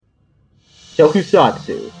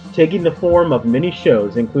Tokusatsu, taking the form of many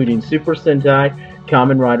shows including Super Sentai,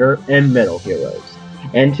 Kamen Rider, and Metal Heroes.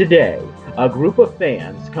 And today, a group of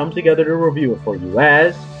fans come together to review it for you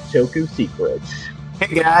as Toku Secrets.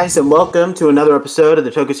 Hey guys, and welcome to another episode of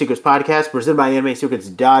the Toku Secrets podcast presented by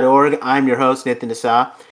AnimeSecrets.org. I'm your host, Nathan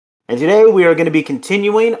Desa, and today we are going to be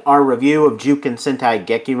continuing our review of Juken Sentai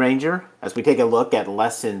Gekiranger as we take a look at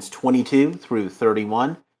lessons 22 through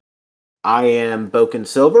 31. I am Boken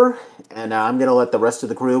Silver, and I'm going to let the rest of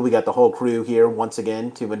the crew, we got the whole crew here once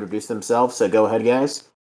again to introduce themselves, so go ahead guys.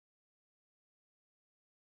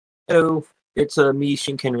 Hello, it's me,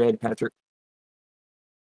 Shinken Red Patrick.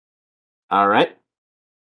 Alright.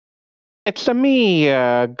 It's me,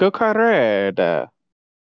 Goka Red.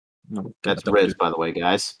 No, That's don't Riz, by the way,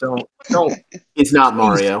 guys. Don't. He's not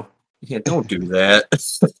Mario. Yeah, don't do that.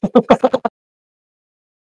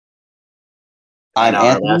 I'm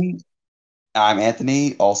Anthony. I'm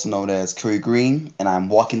Anthony, also known as Curry Green, and I'm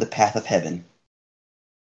walking the path of heaven.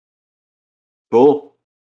 Cool.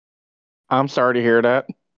 I'm sorry to hear that.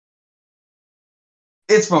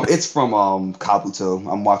 It's from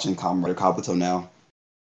Kabuto. I'm watching Kamen Rider Kabuto now.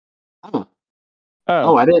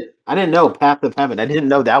 Oh, I didn't know Path of Heaven. I didn't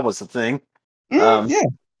know that was a thing. Yeah.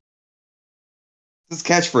 This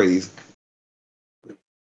catchphrase.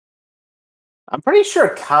 I'm pretty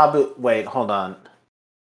sure wait, hold on.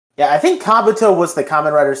 Yeah, I think Kabuto was the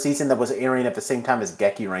Kamen Rider season that was airing at the same time as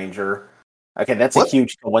Gekiranger. Okay, that's a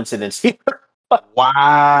huge coincidence here.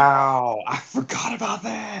 Wow, I forgot about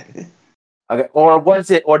that. Okay,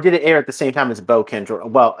 or did it air at the same time as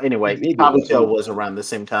Boken? Well, anyway, Kabuto was around the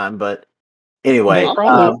same time, but anyway.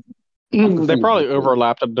 They probably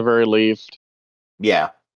overlapped at the very least. Yeah.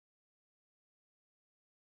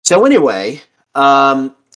 So anyway,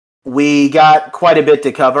 we got quite a bit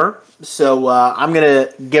to cover, so I'm going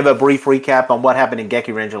to give a brief recap on what happened in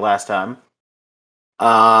Gekiranger last time.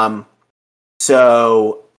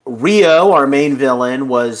 So Rio, our main villain,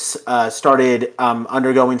 was started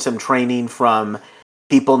undergoing some training from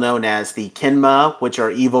people known as the Kinma, which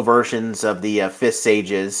are evil versions of the Fist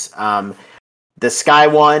Sages. The Sky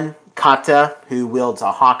One, Kata, who wields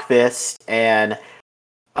a Hawk Fist, and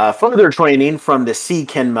further training from the Sea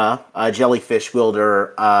Kinma, jellyfish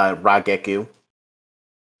wielder Rageku.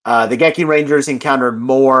 The Gekirangers encountered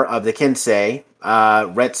more of the Kinsei.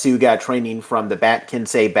 Retsu got training from the Bat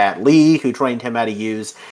Kinsei Bat Lee, who trained him how to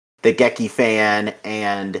use the Geki Fan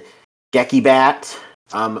and Geki Bat,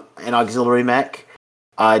 an auxiliary mech.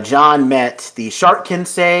 John met the Shark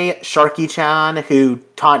Kinsei, Sharky-chan, who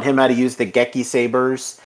taught him how to use the Geki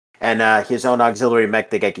Sabers, and his own auxiliary mech,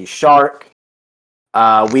 the Geki Shark.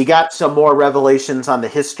 We got some more revelations on the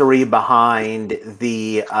history behind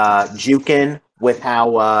the Juken, with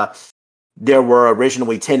how there were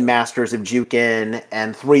originally 10 masters of Juken,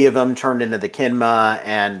 and 3 of them turned into the Kinma,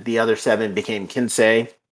 and the other 7 became Kinsei.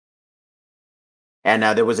 And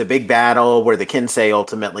there was a big battle where the Kinsei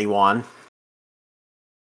ultimately won.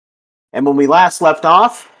 And when we last left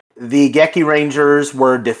off, the Gekirangers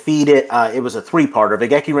were defeated. It was a 3-parter. The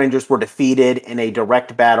Gekirangers were defeated in a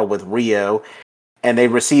direct battle with Rio, and they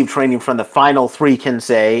received training from the final 3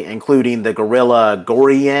 Kinsei, including the Gorilla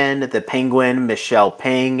Gorien, the Penguin Michelle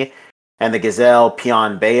Peng, and the Gazelle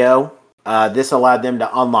Pion Bayo. This allowed them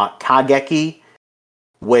to unlock Kageki,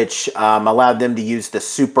 which allowed them to use the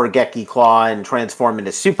Super Geki Claw and transform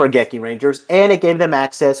into Super Gekirangers, and it gave them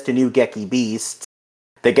access to new Geki Beasts,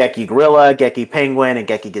 the Geki Gorilla, Geki Penguin, and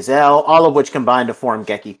Geki Gazelle, all of which combined to form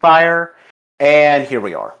Geki Fire, and here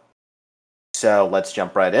we are. So let's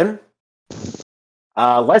jump right in.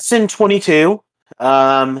 Lesson 22,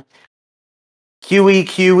 QE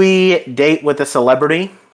Date with a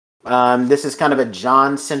Celebrity. This is kind of a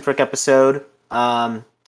John-centric episode.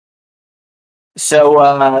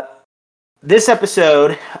 This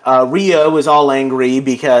episode, Rio is all angry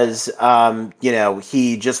because,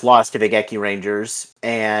 he just lost to the Gekirangers,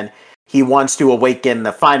 and he wants to awaken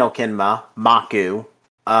the final Kinma, Maku.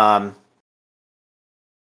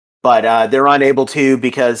 But they're unable to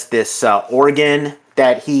because this organ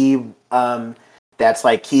that that's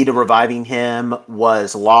like key to reviving him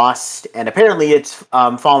was lost, and apparently it's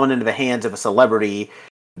fallen into the hands of a celebrity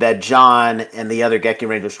that John and the other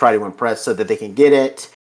Gekirangers try to impress so that they can get it.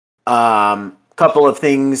 Couple of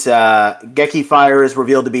things. Geki Fire is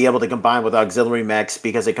revealed to be able to combine with auxiliary mechs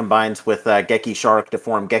because it combines with Geki Shark to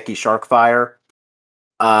form Geki Shark Fire.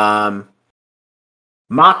 Maku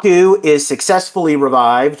is successfully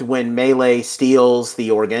revived when Melee steals the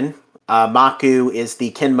organ. Maku is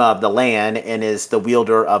the Kinma of the land and is the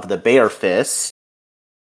wielder of the Bear Fist.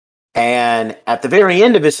 And at the very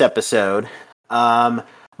end of this episode,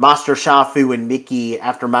 Master Shafu and Mickey,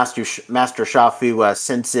 after Master Shafu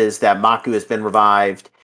senses that Maku has been revived,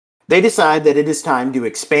 they decide that it is time to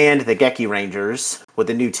expand the Gekirangers with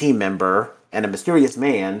a new team member, and a mysterious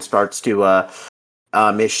man starts to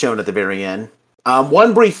is shown at the very end.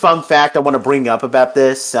 One brief fun fact I want to bring up about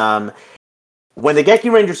this: when the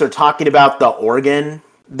Gekirangers are talking about the organ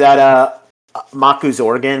that Maku's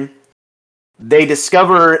organ, they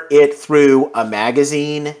discover it through a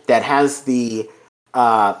magazine that has the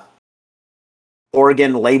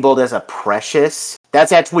organ labeled as a precious.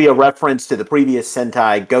 That's actually a reference to the previous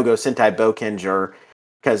Sentai, Go-Go Sentai Bokenger,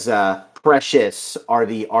 because precious are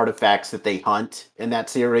the artifacts that they hunt in that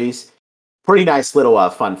series. Pretty nice little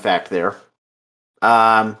fun fact there.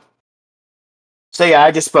 So yeah,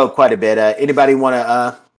 I just spoke quite a bit. Anybody want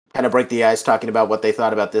to kind of break the ice talking about what they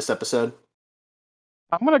thought about this episode?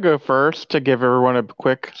 I'm going to go first to give everyone a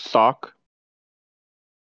quick stock.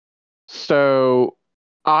 So,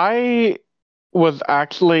 I was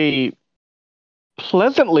actually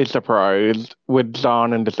pleasantly surprised with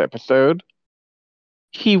John in this episode.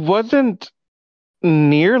 He wasn't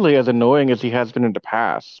nearly as annoying as he has been in the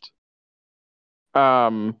past.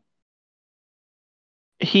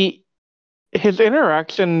 His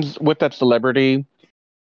interactions with that celebrity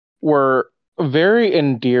were very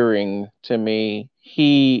endearing to me.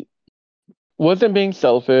 He wasn't being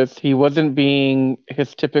selfish. He wasn't being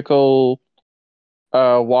his typical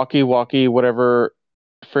walkie whatever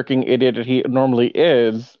freaking idiot that he normally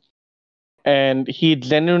is. And he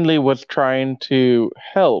genuinely was trying to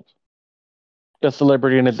help the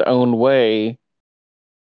celebrity in his own way.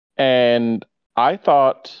 And I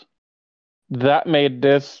thought that made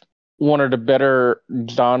this one of the better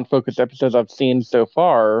John-focused episodes I've seen so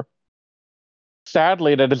far.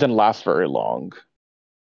 Sadly, that doesn't last very long.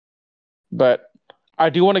 But I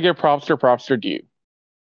do want to give props to due.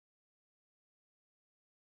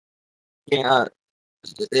 Yeah,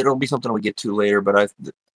 it'll be something we get to later, but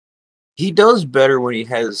he does better when he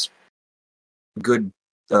has good,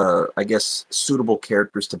 I guess, suitable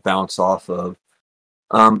characters to bounce off of.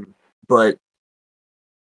 But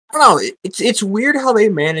I don't know. It's weird how they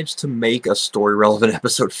managed to make a story relevant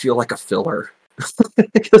episode feel like a filler.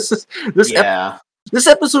 Because this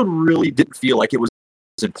episode really didn't feel like it was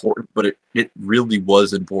important, but it really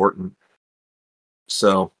was important.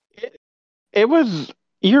 So it was.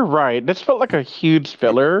 You're right. This felt like a huge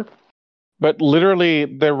filler, but literally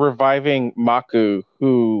they're reviving Maku,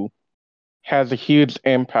 who has a huge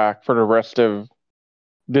impact for the rest of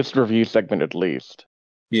this review segment, at least.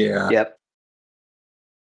 Yeah. Yep.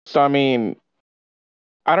 So I mean,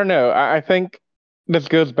 I don't know. I think this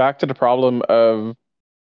goes back to the problem of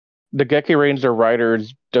the Gekiranger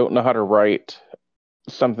writers don't know how to write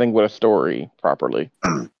something with a story properly.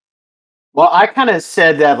 Well, I kind of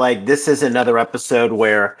said that like this is another episode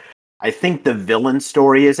where I think the villain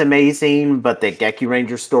story is amazing, but the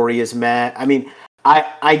Gekiranger story is meh. I mean,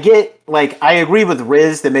 I get like I agree with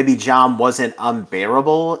Riz that maybe John wasn't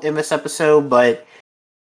unbearable in this episode, but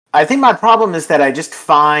I think my problem is that I just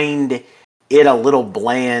find it a little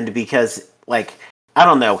bland because like I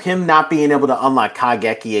don't know, him not being able to unlock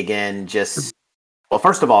Kageki again just well,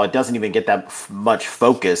 first of all, it doesn't even get that much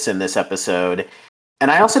focus in this episode. And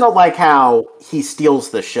I also don't like how he steals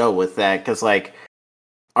the show with that, because like,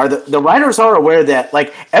 are the writers are aware that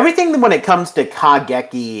like everything when it comes to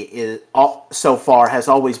Kageki is so far has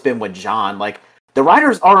always been with John. Like the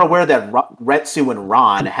writers are aware that Retsu and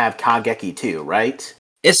Ron have Kageki too, right?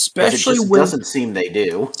 Especially it doesn't seem they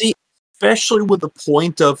do. See, especially with the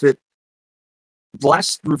point of it. The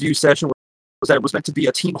last review session was that it was meant to be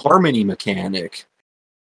a team harmony mechanic.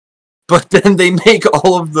 But then they make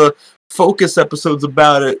all of the focus episodes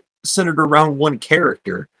about it centered around one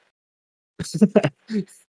character.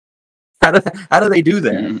 How do they do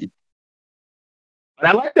that? And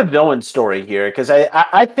I like the villain story here because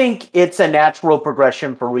I think it's a natural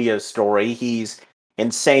progression for Ryo's story. He's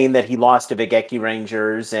insane that he lost to the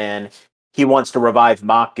Gekirangers and he wants to revive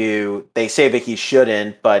Maku. They say that he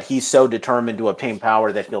shouldn't, but he's so determined to obtain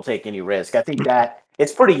power that he'll take any risk. I think that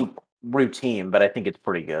it's pretty routine, but I think it's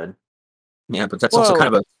pretty good. Yeah, but that's also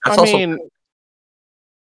kind of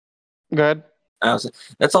Good.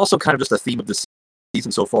 That's also kind of just a theme of this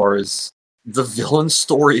season so far. Is the villain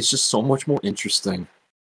story is just so much more interesting.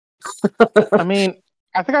 I mean,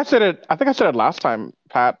 I think I said it last time,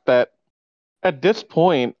 Pat, that at this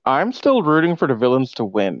point, I'm still rooting for the villains to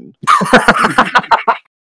win.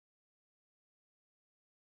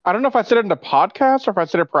 I don't know if I said it in the podcast or if I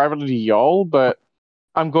said it privately to y'all, but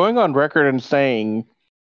I'm going on record and saying,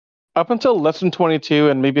 up until lesson 22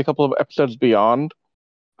 and maybe a couple of episodes beyond,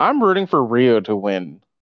 I'm rooting for Ryo to win.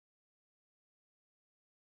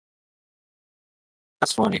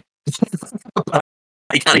 That's funny.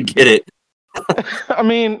 I kind of get it. I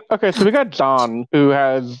mean, okay, so we got John, who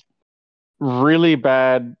has really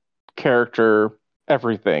bad character,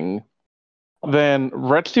 everything. Then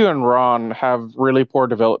Retsu and Ron have really poor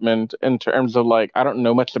development in terms of, like, I don't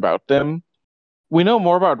know much about them. We know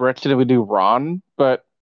more about Retsu than we do Ron, but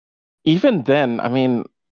even then, I mean,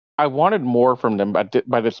 I wanted more from them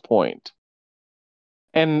by this point.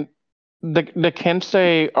 And the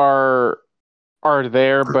Kensei are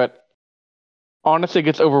there, but honestly, it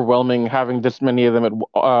gets overwhelming having this many of them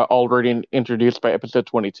already introduced by episode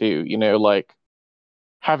 22. You know, like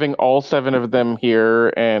having all 7 of them here,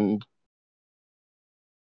 and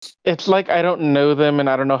it's like I don't know them and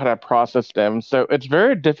I don't know how to process them. So it's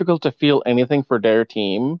very difficult to feel anything for their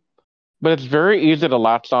team, but it's very easy to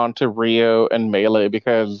latch on to Rio and Melee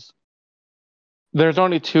because there's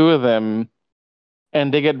only 2 of them,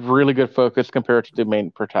 and they get really good focus compared to the main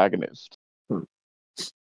protagonist.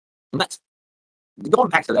 That's going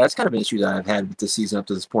back to that. That's kind of an issue that I've had with the season up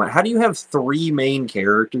to this point. How do you have 3 main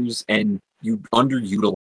characters and you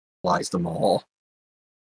underutilize them all?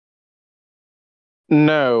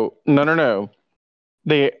 No.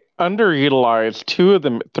 They underutilize 2 of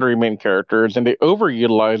the 3 main characters, and they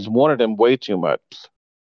overutilize 1 of them way too much.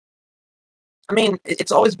 I mean,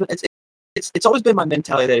 it's always been my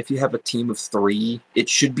mentality that if you have a team of 3, it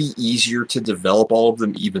should be easier to develop all of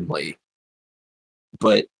them evenly.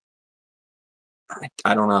 But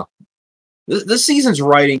I don't know. This season's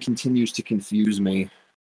writing continues to confuse me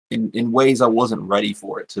in ways I wasn't ready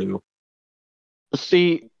for it to.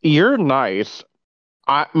 See, you're nice.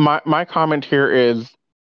 My comment here is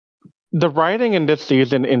the writing in this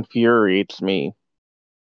season infuriates me.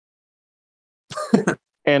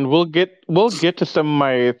 And we'll get to some of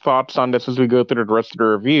my thoughts on this as we go through the rest of the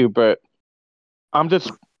review, but I'm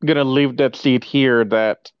just gonna leave that seed here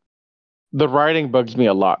that the writing bugs me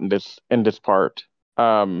a lot in this part.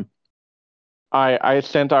 I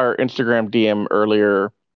sent our Instagram DM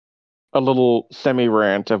earlier a little semi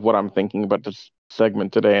rant of what I'm thinking about this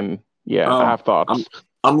segment today, and yeah, I have thoughts.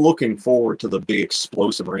 I'm looking forward to the big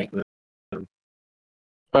explosive rant.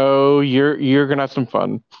 Oh, you're gonna have some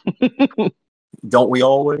fun. Don't we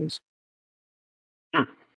always?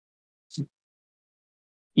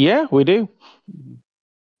 Yeah, we do.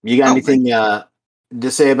 You got anything to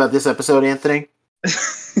say about this episode, Anthony?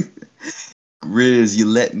 Riz, you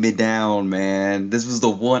let me down, man. This was the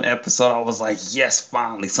one episode I was like, yes,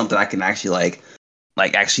 finally something I can actually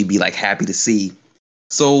like actually be like happy to see.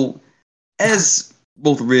 So, as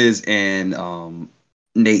both Riz and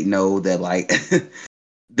Nate know, that like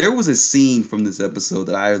there was a scene from this episode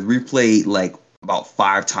that I replayed like about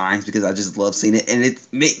 5 times because I just love seeing it, and it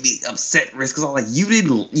made me upset, Riz, because I was like,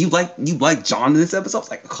 you like John in this episode? I was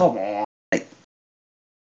like, come on.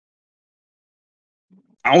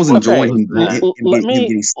 I was enjoying him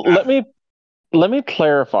getting slapped. Let me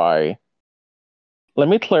clarify. Let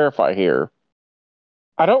me clarify here.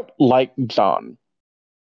 I don't like John.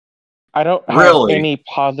 I don't have any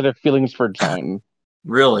positive feelings for John.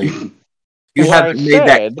 Really? You haven't made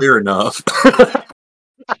that clear enough.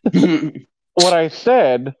 What I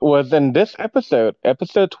said was in this episode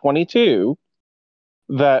 22,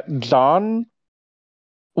 that John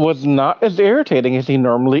was not as irritating as he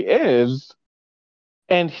normally is.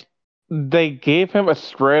 And they gave him a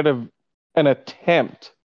shred of an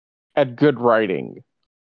attempt at good writing.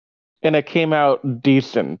 And it came out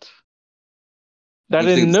decent. That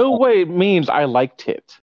in no way means I liked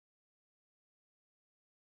it.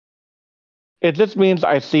 It just means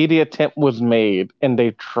I see the attempt was made and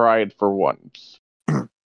they tried for once. What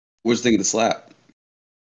you think of the slap?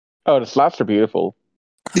 Oh, the slaps are beautiful.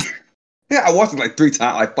 Yeah, I watched it like 3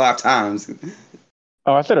 times, like 5 times.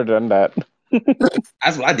 Oh, I should have done that.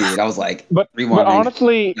 That's what I did. I was like, but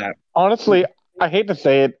honestly, I hate to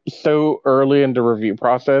say it so early in the review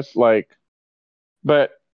process,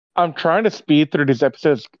 but I'm trying to speed through these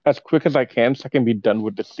episodes as quick as I can so I can be done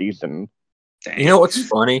with the season. Dang. You know what's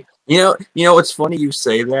funny? You know what's funny you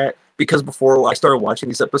say that, because before I started watching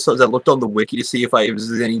these episodes, I looked on the wiki to see if there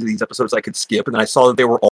was any of these episodes I could skip, and then I saw that they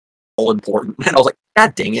were all important, and I was like,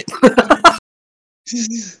 God dang it.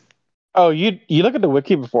 Oh, you look at the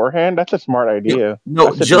wiki beforehand? That's a smart idea.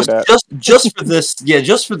 No, just for this,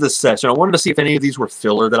 just for this session. I wanted to see if any of these were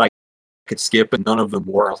filler that I could skip, and none of them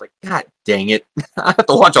were. I was like, God dang it. I have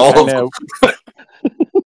to watch all of them.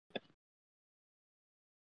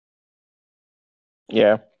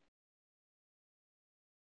 Yeah.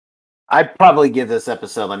 I'd probably give this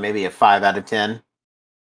episode like maybe a 5 out of 10.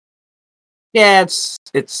 Yeah, it's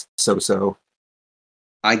so.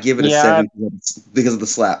 I give it a 7 because of the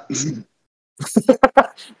slap.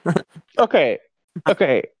 Okay,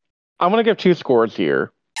 Okay, I'm gonna give 2 scores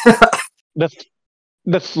here. The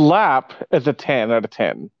the slap is a 10 out of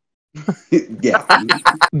 10. Yeah.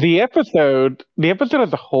 The episode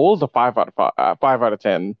as a whole is a 5 out of 5 out of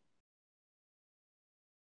 10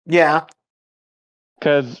 Yeah.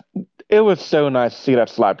 because it was so nice to see that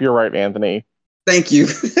slap. You're right, Anthony. Thank you.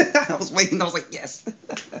 I was waiting. I was like, yes.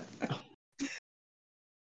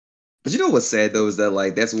 But you know what's sad though is that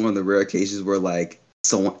like that's one of the rare cases where like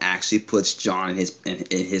someone actually puts John in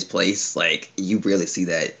his place. Like you rarely see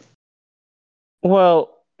that. Well,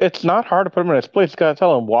 it's not hard to put him in his place. You gotta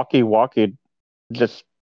tell him walkie walkie, just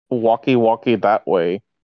walkie walkie that way,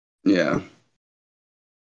 Yeah.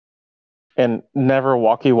 and never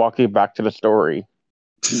walkie walkie back to the story.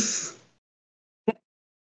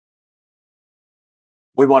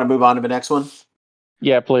 We want to move on to the next one.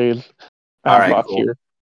 Yeah, please. I All have right, lots cool. here.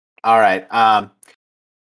 All right.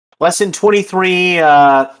 Lesson 23,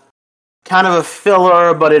 kind of a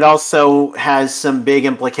filler, but it also has some big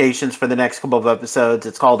implications for the next couple of episodes.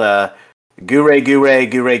 It's called Gure Gure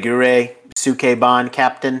Gure Gure Sukeban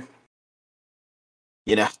Captain.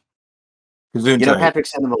 You know, Patrick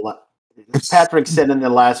said in the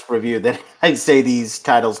last review that I say these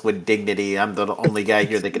titles with dignity. I'm the only guy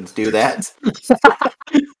here that can do that.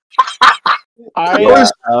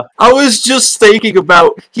 I was just thinking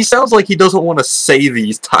about. He sounds like he doesn't want to say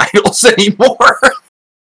these titles anymore.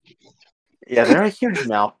 Yeah, they're a huge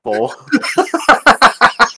mouthful.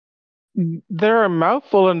 They're a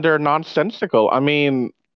mouthful and they're nonsensical. I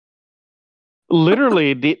mean,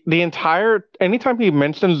 literally, the entire anytime he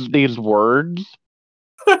mentions these words,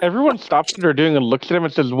 everyone stops what they're doing and looks at him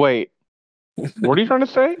and says, "Wait, what are you trying to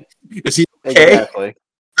say? Is he okay? Exactly.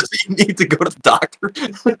 Does he need to go to the doctor?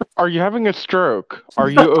 Are you having a stroke? Are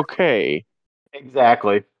you okay?"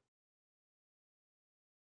 Exactly.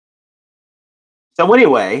 So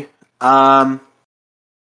anyway, in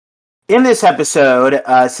this episode,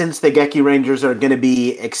 since the Gekirangers are going to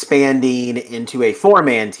be expanding into a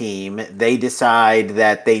 4-man team, they decide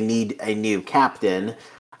that they need a new captain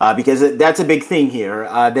because that's a big thing here.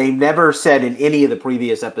 They never said in any of the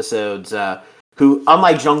previous episodes who,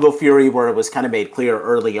 unlike Jungle Fury, where it was kind of made clear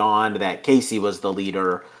early on that Casey was the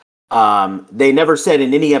leader, they never said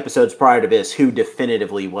in any episodes prior to this who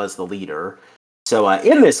definitively was the leader. So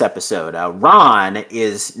in this episode, Ron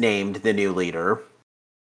is named the new leader.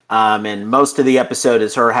 And most of the episode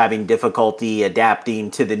is her having difficulty adapting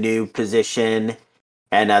to the new position.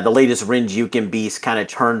 And the latest Rin Juken beast kind of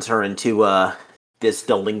turns her into this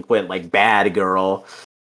delinquent, like, bad girl.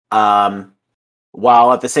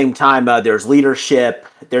 While at the same time, there's a leadership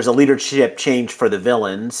change for the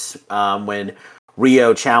villains when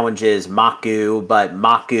Rio challenges Maku, but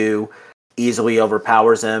Maku easily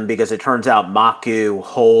overpowers him because it turns out Maku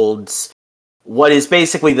holds what is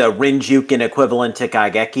basically the Rinjuken equivalent to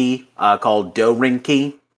Kageki, called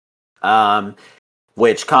Dorinki,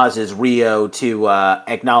 which causes Rio to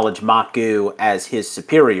acknowledge Maku as his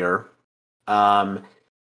superior. But,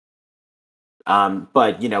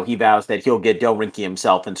 he vows that he'll get Dorinki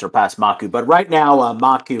himself and surpass Maku. But right now,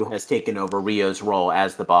 Maku has taken over Rio's role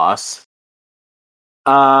as the boss.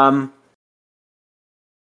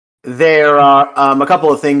 There are a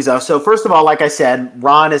couple of things, though. So first of all, like I said,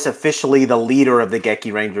 Ron is officially the leader of the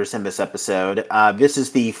Gekirangers in this episode. This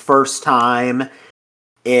is the first time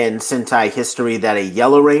in Sentai history that a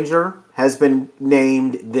Yellow Ranger has been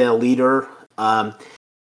named the leader.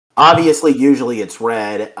 Obviously, usually it's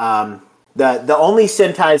Red. The only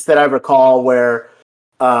Sentais that I recall where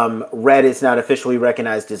Red is not officially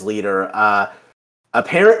recognized as leader,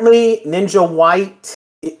 apparently Ninja White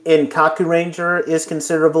in Kaku Ranger is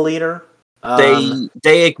considered a leader.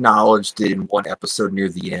 They acknowledged it in one episode near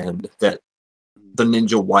the end that the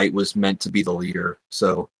Ninja White was meant to be the leader.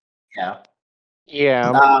 So yeah. In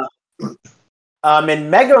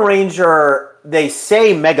Mega Ranger, they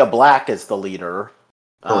say Mega Black is the leader.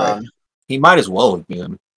 He might as well have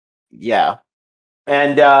been. Yeah.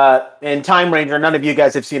 And in Time Ranger, none of you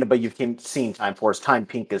guys have seen it, but you've seen Time Force. Time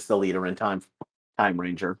Pink is the leader in Time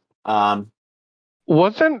Ranger.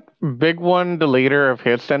 Wasn't Big One the leader of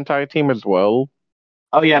his Sentai team as well?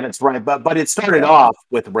 Oh yeah, that's right. But it started off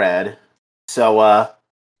with Red. So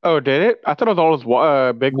oh, did it? I thought it was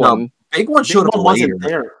always Big One. Big One showed up later. Wasn't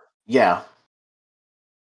there. Yeah.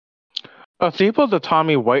 Oh, so he pulled the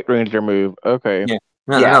Tommy White Ranger move. Okay. Yeah.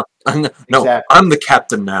 No, exactly. I'm the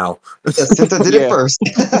captain now. Since I did it first.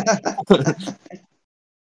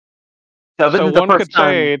 So one could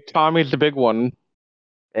say Tommy's the big one.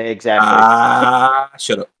 Exactly.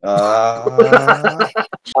 Shut up.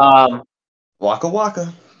 Waka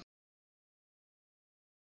waka.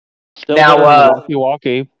 Still now, walkie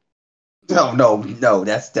walkie. No,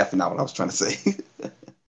 that's definitely not what I was trying to say.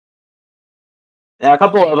 Now, a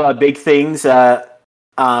couple of big things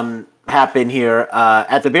happen here.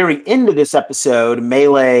 At the very end of this episode,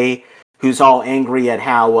 Melee, who's all angry at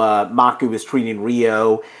how Maku is treating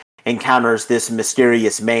Rio, encounters this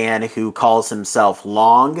mysterious man who calls himself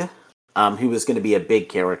Long, who is going to be a big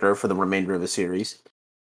character for the remainder of the series.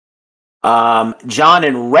 John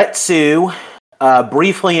and Retsu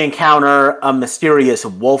briefly encounter a mysterious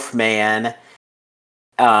wolf man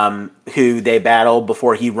who they battle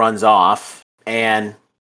before he runs off. And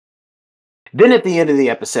then at the end of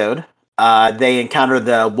the episode, they encounter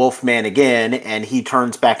the wolf man again, and he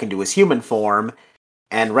turns back into his human form,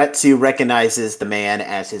 and Retsu recognizes the man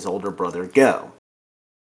as his older brother Go.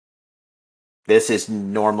 This is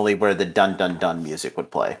normally where the dun dun dun music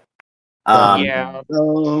would play. Yeah.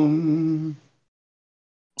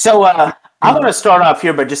 So I want to start off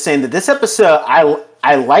here by just saying that this episode,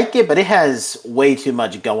 I like it, but it has way too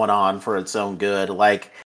much going on for its own good.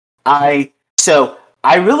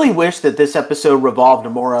 I really wish that this episode revolved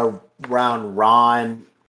more around Ron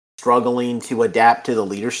struggling to adapt to the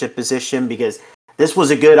leadership position, because this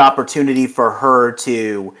was a good opportunity for her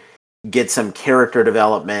to get some character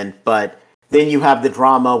development. But then you have the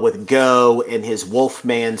drama with Go and his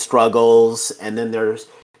Wolfman struggles, and then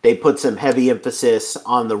they put some heavy emphasis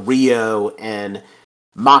on the Rio and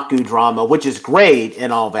Maku drama, which is great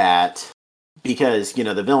and all that, because, you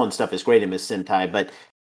know, the villain stuff is great in Miss Sentai, but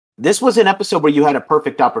this was an episode where you had a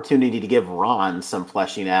perfect opportunity to give Ron some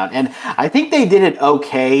fleshing out. And I think they did it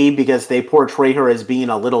okay, because they portray her as being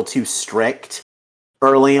a little too strict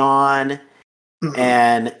early on.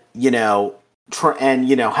 And,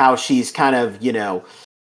 how she's kind of,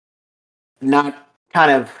 not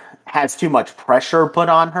kind of has too much pressure put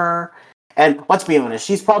on her. And let's be honest,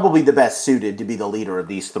 she's probably the best suited to be the leader of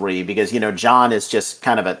these three, because, John is just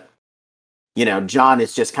kind of a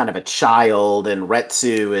child, and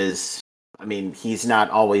Retsu is, he's not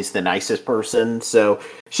always the nicest person. So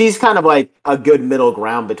she's kind of like a good middle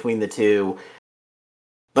ground between the two.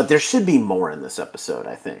 But there should be more in this episode,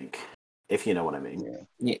 I think, if you know what I mean.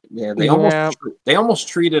 Yeah. They almost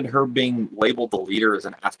treated her being labeled the leader as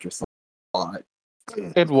an afterthought.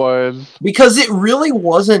 It was. Because it really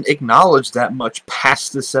wasn't acknowledged that much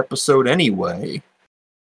past this episode anyway.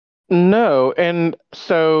 No, and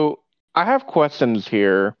so I have questions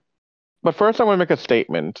here. But first I want to make a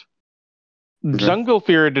statement. Okay. Jungle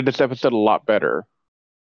Fury did this episode a lot better.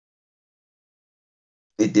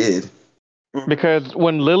 It did. Because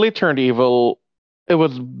when Lily turned evil, it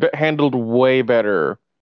was handled way better.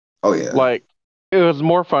 Oh, yeah. Like, it was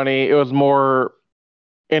more funny. It was more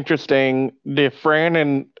interesting. The Fran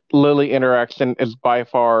and Lily interaction is by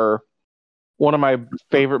far one of my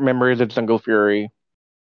favorite memories of Jungle Fury.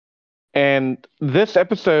 And this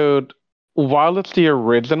episode, while it's the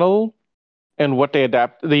original and what they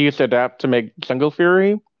used to adapt to make Jungle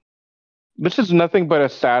Fury, this is nothing but a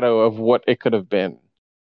shadow of what it could have been.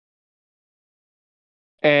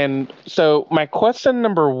 And so my question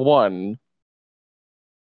number one,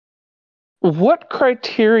 what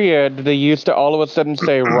criteria did they use to all of a sudden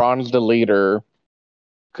say Ron's the leader?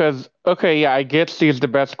 Because, okay, yeah, I get she's the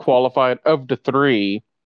best qualified of the three,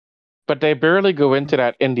 but they barely go into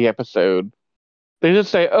that in the episode. They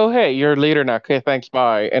just say, oh, hey, you're a leader now. Okay, thanks,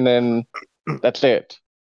 bye. And then that's it.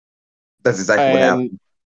 That's exactly what happened.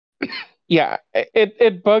 Yeah,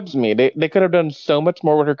 it bugs me. They could have done so much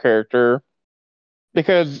more with her character,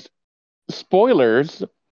 because, spoilers,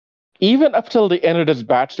 even up till the end of this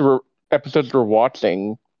batch of episodes we're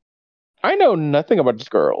watching, I know nothing about this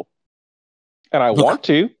girl. And I want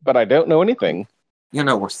to, but I don't know anything. We're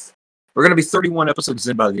going to be 31 episodes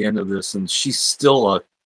in by the end of this, and she's still a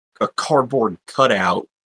cardboard cutout.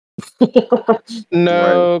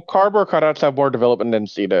 No, right. Cardboard cutouts have more development than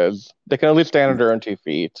she does. They can at least stand on their own 2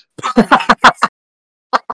 feet.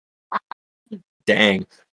 Dang.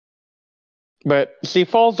 But she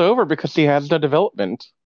falls over because she has no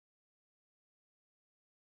development.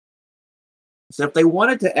 So if they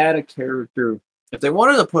wanted to add a character, if they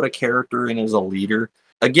wanted to put a character in as a leader,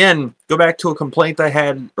 again, go back to a complaint I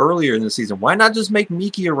had earlier in the season. Why not just make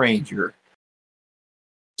Miki a ranger?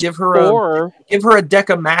 Give her a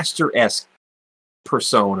Deca Master-esque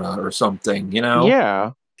persona or something,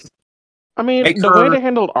 Yeah. I mean, way they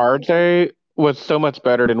handled RJ was so much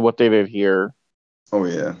better than what they did here. Oh,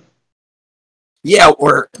 yeah. Yeah,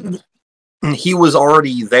 where he was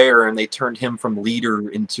already there and they turned him from leader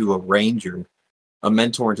into a ranger, a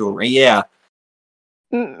mentor into a ranger. Yeah.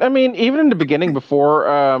 I mean, even in the beginning,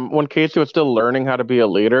 before when Casey was still learning how to be a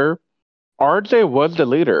leader, RJ was the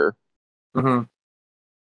leader. Mm-hmm.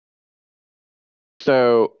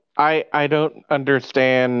 So I don't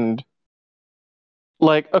understand.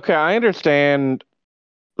 Like, okay, I understand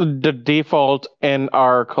the default in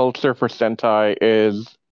our culture for Sentai is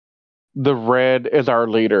the red is our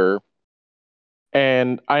leader.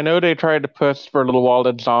 And I know they tried to push for a little while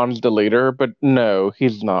that Zahn's the leader, but no,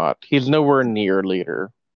 he's not. He's nowhere near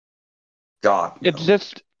leader. God, no. It's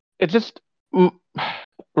just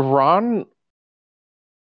Ron.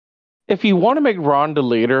 If you want to make Ron the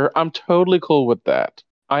leader, I'm totally cool with that.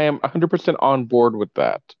 I am 100% on board with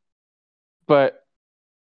that. But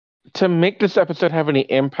to make this episode have any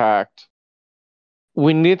impact,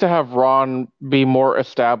 we need to have Ron be more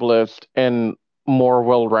established and more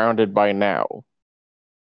well-rounded by now.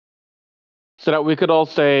 So that we could all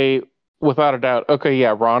say, without a doubt, okay,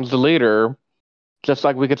 yeah, Ron's the leader. Just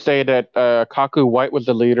like we could say that Kaku White was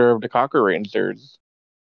the leader of the Kaku Rangers.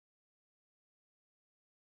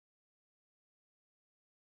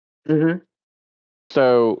 Mm-hmm.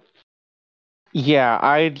 So, yeah,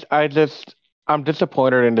 I'm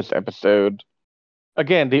disappointed in this episode.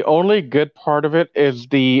 Again, the only good part of it is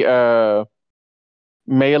the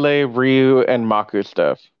Melee, Ryu, and Maku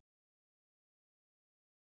stuff.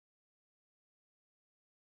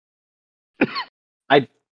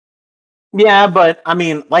 Yeah, but I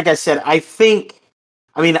mean, like I said, I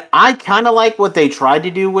kind of like what they tried to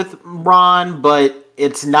do with Ron, but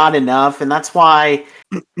it's not enough, and that's why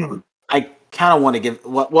I kind of want to give.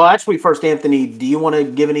 Well, actually, first, Anthony, do you want to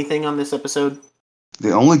give anything on this episode?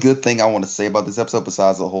 The only good thing I want to say about this episode,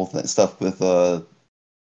 besides the whole stuff with the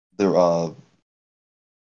Rio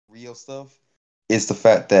stuff, is the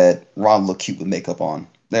fact that Ron looked cute with makeup on.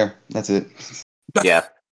 There, that's it. Yeah.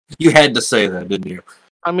 You had to say that, didn't you?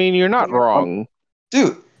 I mean, you're not wrong.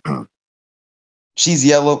 Dude, she's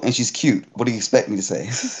yellow and she's cute. What do you expect me to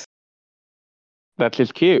say? That's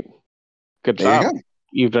just cute. Good There you job. go.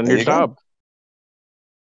 You've done There your you go. job.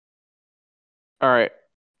 All right.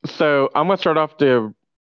 So I'm gonna start off the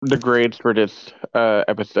grades for this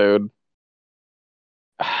episode.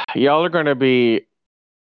 Y'all are gonna be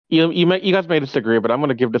you guys may disagree, but I'm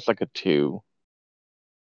gonna give this like a 2.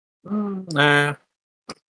 Nah.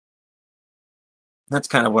 That's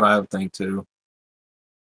kind of what I would think too.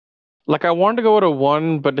 Like I wanted to go with a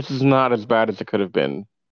 1, but this is not as bad as it could have been.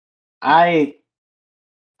 I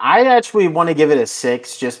actually want to give it a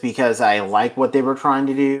 6 just because I like what they were trying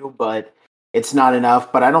to do, but it's not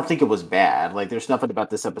enough. But I don't think it was bad. Like, there's nothing about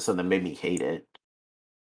this episode that made me hate it.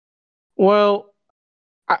 Well,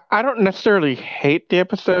 I don't necessarily hate the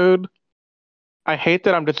episode. I hate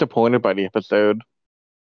that I'm disappointed by the episode.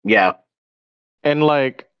 Yeah. And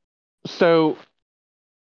like, so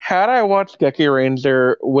had I watched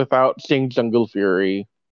Gekiranger without seeing Jungle Fury,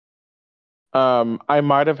 I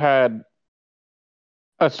might have had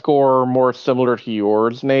a score more similar to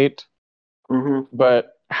yours, Nate. Mm-hmm.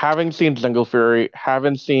 But having seen Jungle Fury,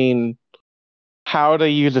 having seen how they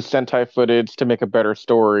use the Sentai footage to make a better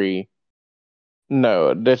story,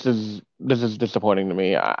 no, this is disappointing to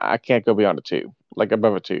me. I can't go beyond a 2, like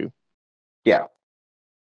above a 2. Yeah.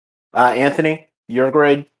 Anthony, your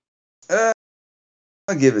grade? I'll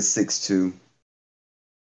give it 6.2.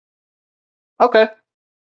 Okay.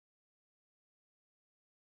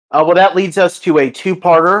 Well, that leads us to a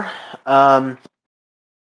 2-parter.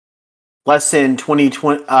 Lesson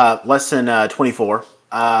 24.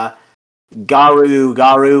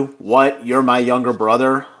 Garu, what? You're my younger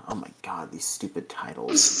brother? Oh my god, these stupid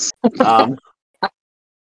titles.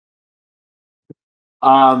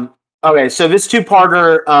 Okay, so this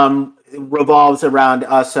 2-parter revolves around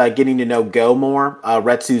us getting to know Go more,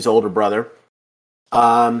 Retsu's older brother.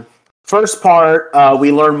 First part,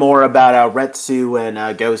 we learn more about Retsu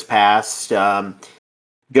and Go's past.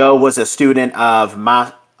 Go was a student of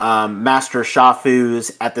Master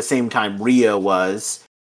Shafu's at the same time Rio was.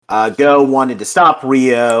 Go wanted to stop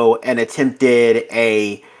Rio and attempted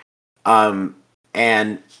a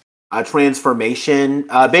transformation,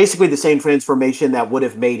 basically the same transformation that would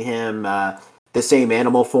have made him the same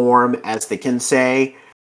animal form as the Kinsei,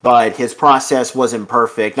 but his process wasn't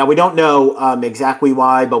perfect. Now, we don't know exactly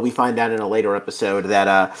why, but we find out in a later episode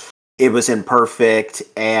that it was imperfect,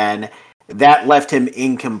 and that left him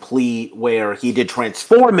incomplete, where he did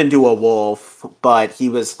transform into a wolf, but he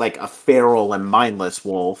was like a feral and mindless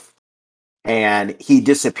wolf. And he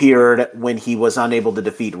disappeared when he was unable to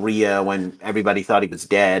defeat Rio when everybody thought he was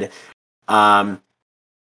dead.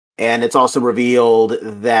 And it's also revealed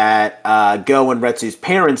that Go and Retsu's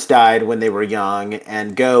parents died when they were young,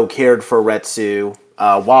 and Go cared for Retsu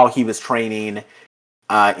while he was training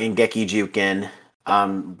in Geki Juken.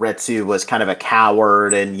 Retsu was kind of a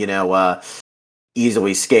coward and,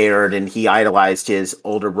 easily scared, and he idolized his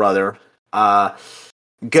older brother.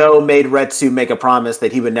 Go made Retsu make a promise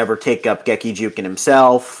that he would never take up Geki Juken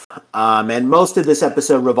himself. And most of this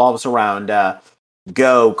episode revolves around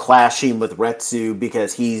Go clashing with Retsu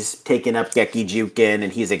because he's taken up Geki Juken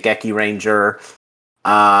and he's a Geki Ranger.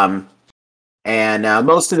 And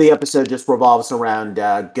most of the episode just revolves around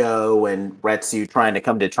Go and Retsu trying to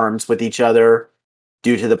come to terms with each other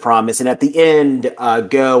due to the promise. And at the end,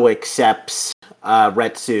 Go accepts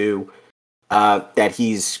Retsu that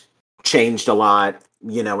he's changed a lot,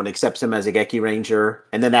 and accepts him as a Geki Ranger.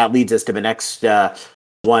 And then that leads us to the next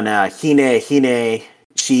one, Hine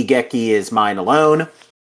Shigeki is Mine Alone,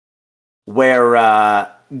 where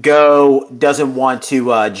Go doesn't want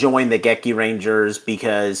to join the Geki Rangers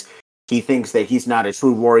because he thinks that he's not a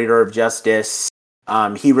true warrior of justice.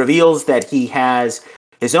 He reveals that he has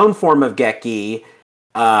his own form of Geki,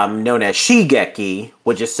 known as Shigeki,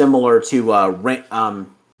 which is similar to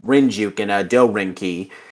Rinjuken and Do Rinki.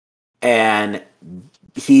 And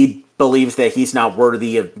he believes that he's not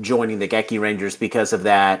worthy of joining the Geki Rangers because of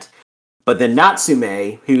that. But then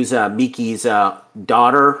Natsume, who's Miki's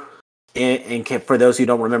daughter, and for those who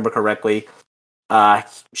don't remember correctly,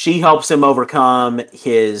 she helps him overcome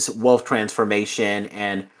his wolf transformation.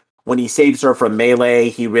 And when he saves her from melee,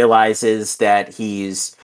 he realizes that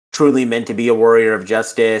he's truly meant to be a warrior of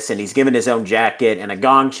justice. And he's given his own jacket and a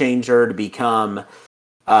gong changer to become,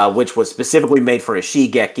 which was specifically made for a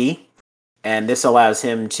Shigeki. And this allows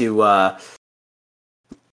him to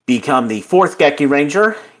become the fourth Geki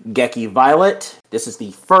Ranger, Geki Violet. This is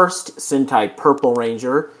the first Sentai Purple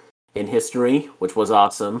Ranger in history, which was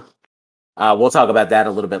awesome. We'll talk about that a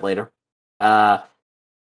little bit later.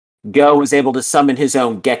 Go was able to summon his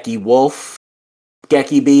own Geki Wolf,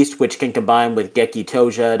 Geki Beast, which can combine with Geki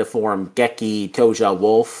Toja to form Geki Toja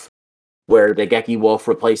Wolf, where the Geki Wolf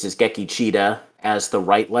replaces Geki Cheetah as the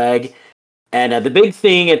right leg. And the big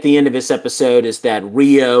thing at the end of this episode is that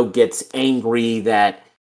Rio gets angry that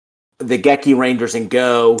the Geki Rangers and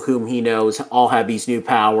Go, whom he knows all have these new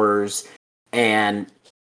powers, and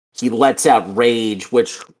he lets out rage,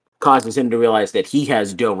 which causes him to realize that he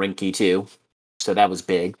has Dorinki too. So that was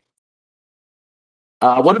big.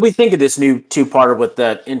 What did we think of this new two-parter with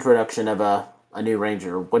the introduction of a new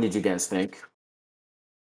Ranger? What did you guys think?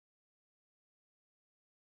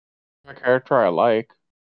 A character I like.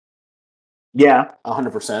 Yeah,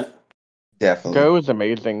 100%. Definitely. Go is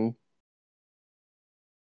amazing.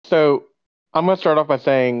 So I'm gonna start off by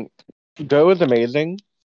saying Go is amazing,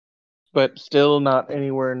 but still not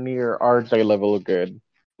anywhere near RJ level of good.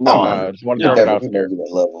 No, Just want to no. throw it out Definitely there.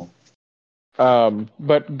 that level.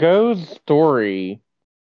 But Go's story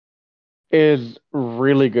is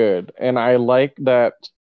really good, and I like that.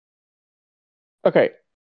 Okay,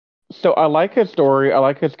 so I like his story. I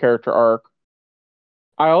like his character arc.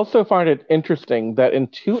 I also find it interesting that in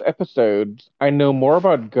 2 episodes, I know more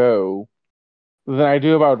about Go than I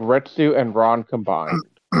do about Retsu and Ron combined.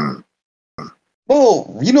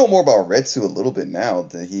 Well, you know more about Retsu a little bit now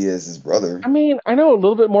than he is his brother. I mean, I know a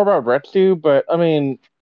little bit more about Retsu, but I mean,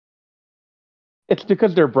 it's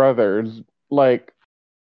because they're brothers. Like,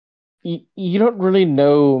 you don't really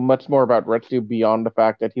know much more about Retsu beyond the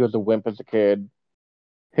fact that he was a wimp as a kid.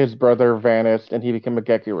 His brother vanished and he became a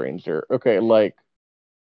Geki Ranger. Okay, like,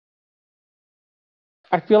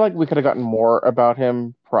 I feel like we could have gotten more about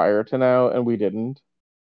him prior to now, and we didn't.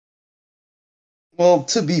 Well,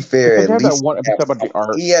 to be fair, Because at you have that least one he has episode about the something.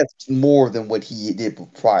 art. He has more than what he did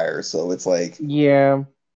prior, so it's like, Yeah.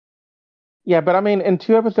 Yeah, but I mean, in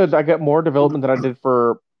 2 episodes, I get more development than I did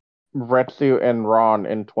for Retsu and Ron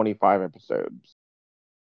in 25 episodes.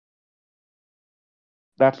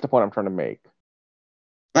 That's the point I'm trying to make.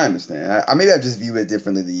 I understand. Maybe I just view it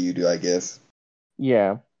differently than you do, I guess.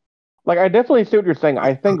 Yeah. Like, I definitely see what you're saying.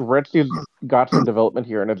 I think Retsu's got some development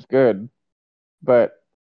here, and it's good. But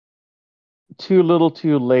too little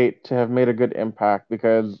too late to have made a good impact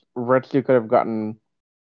because Retsu could have gotten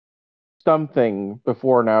something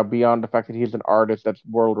before now beyond the fact that he's an artist that's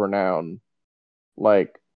world renowned.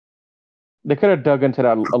 Like, they could have dug into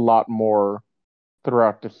that a lot more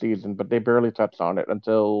throughout the season, but they barely touched on it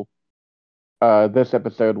until this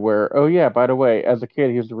episode where, oh yeah, by the way, as a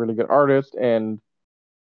kid, he was a really good artist, and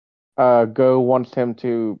Go wants him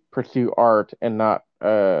to pursue art and not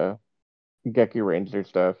Geki Ranger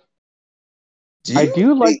stuff. Do I you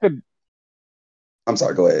do like think? the. I'm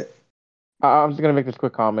sorry. Go ahead. I'm just gonna make this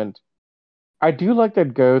quick comment. I do like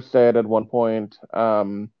that Go said at one point,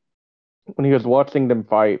 when he was watching them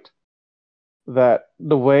fight, that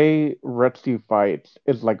the way Retsu fights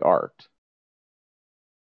is like art.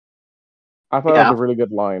 I thought that was Yeah. a really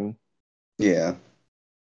good line. Yeah.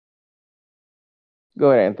 Go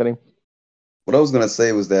ahead, Anthony. What I was gonna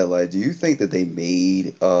say was that, like, do you think that they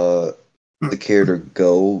made the character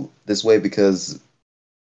go this way because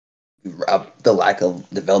the lack of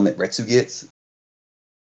development Retsu gets?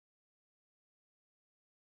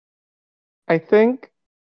 I think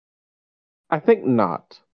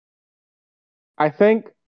not. I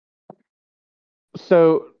think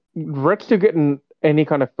so. Retsu getting any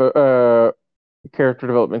kind of character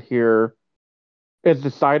development here is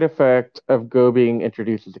the side effect of Go being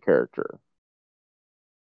introduced as a character.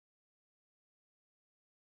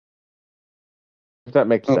 If that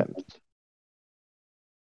makes Oh. sense.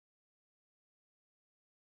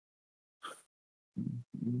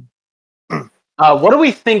 What do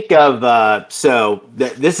we think of?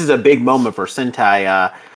 This is a big moment for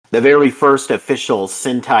Sentai. The very first official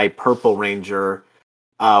Sentai Purple Ranger.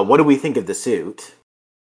 What do we think of the suit?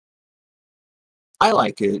 I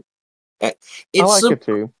like it. I It's like it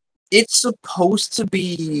too. it's supposed to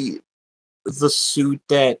be the suit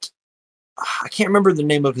that I can't remember the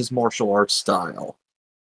name of his martial arts style.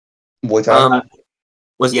 Muay Thai?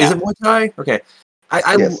 Is Yeah. it Muay Thai? Okay.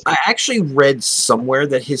 Yes. I actually read somewhere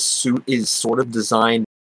that his suit is sort of designed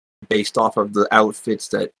based off of the outfits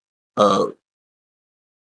that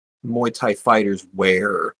Muay Thai fighters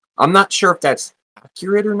wear. I'm not sure if that's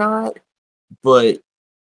accurate or not, but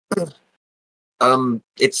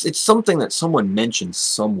it's something that someone mentioned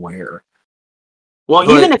somewhere. Well,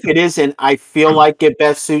 But- even if it isn't, I feel like it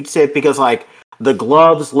best suits it because, like, the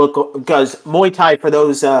gloves look. Because Muay Thai, for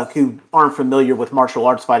those who aren't familiar with martial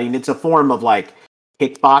arts fighting, it's a form of like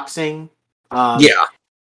kickboxing. Yeah.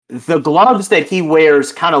 The gloves that he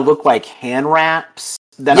wears kind of look like hand wraps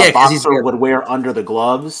that Yeah, a 'cause he's boxer got- would wear under the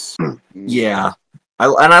gloves. Yeah.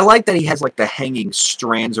 I like that he has like the hanging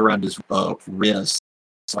strands around his wrists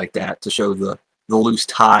like that to show the loose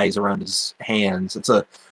ties around his hands. It's a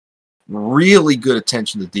really good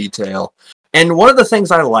attention to detail. And one of the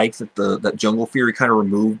things I like that that Jungle Fury kind of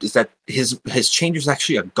removed is that his changer is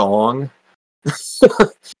actually a gong.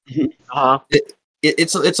 Uh-huh.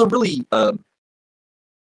 It's a really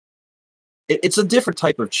it's a different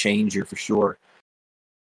type of changer for sure.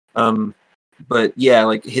 But yeah,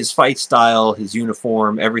 like his fight style, his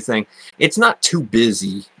uniform, everything. It's not too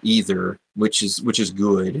busy either, which is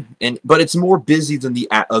good. But it's more busy than the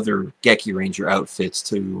other Gekiranger outfits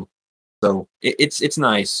too. So it's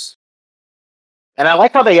nice. And I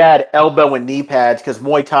like how they add elbow and knee pads because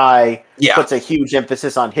Muay Thai Yeah, puts a huge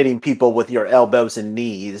emphasis on hitting people with your elbows and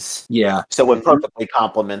knees. yeah. So it perfectly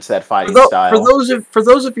complements that fighting For style. those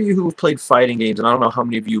of you who have played fighting games, and I don't know how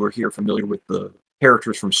many of you are here familiar with the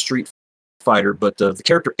characters from Street Fighter, but the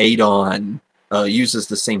character Adon uses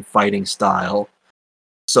the same fighting style.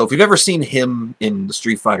 So if you've ever seen him in the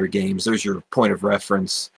Street Fighter games, there's your point of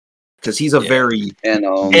reference because he's a very And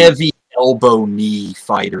heavy elbow knee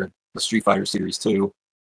fighter in the Street Fighter series too.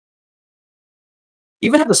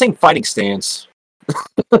 Even have the same fighting stance.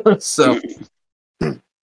 So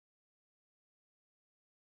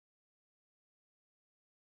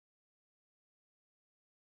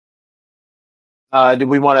Do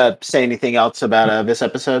we want to say anything else about this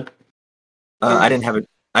episode? I didn't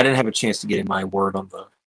have a chance to get in my word on the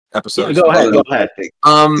episode. Go ahead. Go ahead.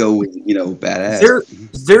 Going,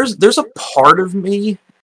 badass. There's a part of me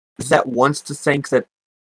that wants to think that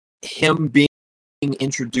him being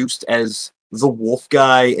introduced as the wolf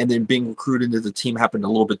guy and then being recruited into the team happened a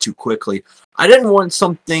little bit too quickly. I didn't want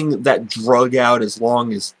something that drug out as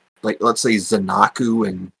long as, like, let's say Zanaku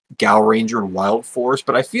and Gal Ranger and Wild Force,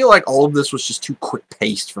 but I feel like all of this was just too quick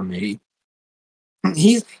paced for me.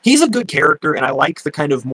 He's a good character, and I like the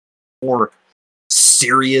kind of more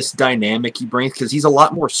serious dynamic he brings because he's a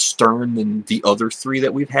lot more stern than the other three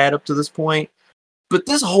that we've had up to this point. But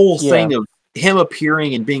this whole thing of him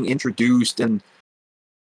appearing and being introduced, and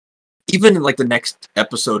even in like the next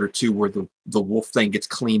episode or two where the wolf thing gets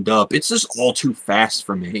cleaned up, it's just all too fast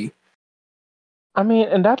for me. I mean,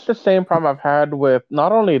 and that's the same problem I've had with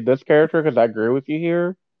not only this character, because I agree with you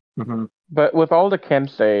here, Mm-hmm. but with all the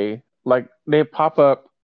Kensei, like they pop up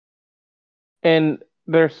and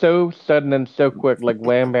they're so sudden and so quick, like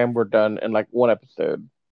wham bam, we're done in like one episode.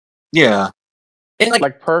 Yeah. And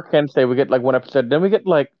like per Kensei, we get like one episode, then we get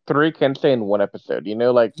like 3 Kensei in one episode,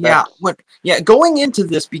 like going into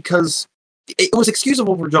this, because it was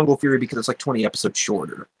excusable for Jungle Fury because it's like 20 episodes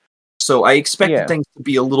shorter. So I expected things to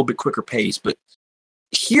be a little bit quicker pace, but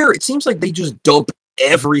here it seems like they just dump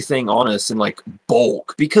everything on us in like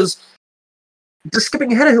bulk, because just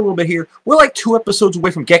skipping ahead a little bit here, we're like 2 episodes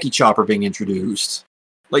away from Geki Chopper being introduced.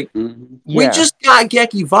 Like, we just got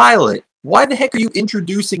Geki Violet. Why the heck are you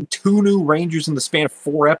introducing 2 new Rangers in the span of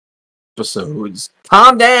 4 episodes?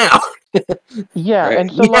 Calm down! Yeah, Right.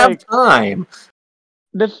 and so We have like time.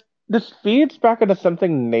 this feeds back into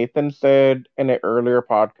something Nathan said in an earlier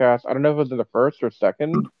podcast. I don't know if it was in the first or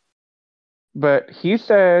second, but he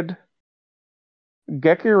said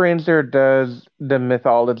Gekiranger does the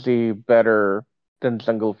mythology better than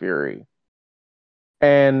Jungle Fury.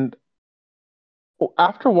 And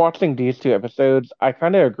after watching these two episodes, I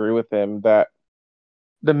kind of agree with him that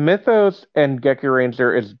the mythos and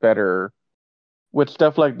Gekiranger is better with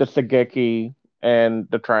stuff like the Sageki and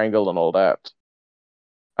the triangle and all that.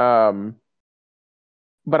 Um,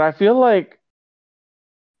 but I feel like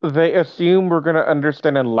they assume we're going to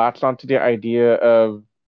understand and latch onto the idea of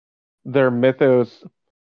their mythos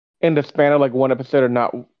in the span of like one episode or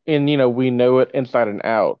not. And, we know it inside and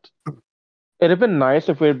out. It'd have been nice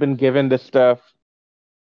if we had been given this stuff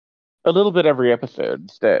a little bit every episode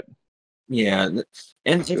instead. Yeah,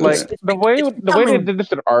 and Like the way they did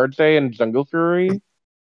this in RJ and Jungle Fury,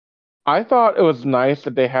 I thought it was nice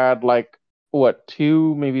that they had like what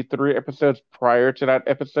 2, maybe 3 episodes prior to that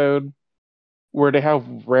episode where they have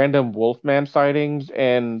random Wolfman sightings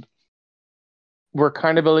and we're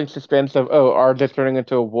kind of building suspense of RJ turning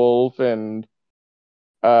into a wolf and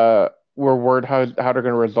we're worried how they're going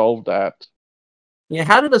to resolve that. Yeah,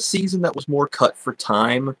 how did a season that was more cut for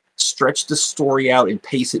time stretch the story out and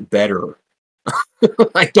pace it better?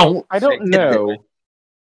 I don't know.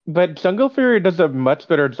 But Jungle Fury does a much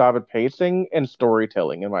better job at pacing and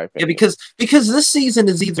storytelling, in my Yeah, opinion. because this season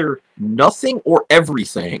is either nothing or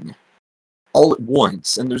everything all at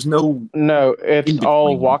once, and there's no it's in all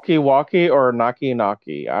between. walkie-walkie or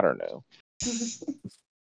knocky-knocky. I don't know.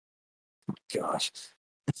 Gosh.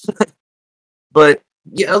 But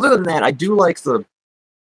yeah, other than that, I do like the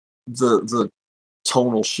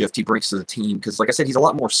tonal shift he brings to the team because, like I said, he's a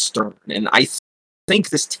lot more stern, and I think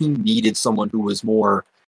this team needed someone who was more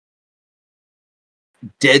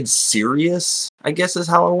dead serious, I guess is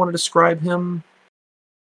how I want to describe him.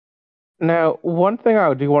 Now, one thing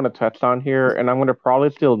I do want to touch on here, and I'm going to probably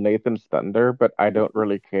steal Nathan's thunder, but I don't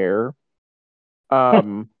really care.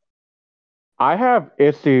 I have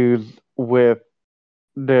issues with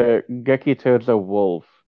the Gekitozo wolf.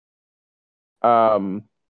 And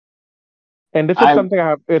this is something I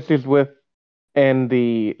have issues with in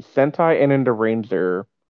the Sentai and in the Ranger.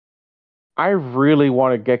 I really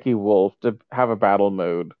want a Geki wolf to have a battle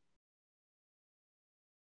mode.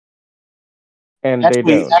 And they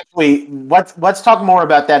don't. Actually, let's talk more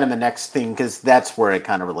about that in the next thing because that's where it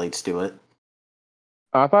kind of relates to it.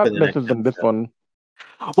 I thought this was in this one.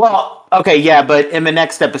 Well, okay, yeah, but in the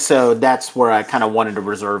next episode, that's where I kind of wanted to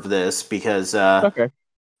reserve this because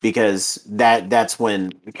because that's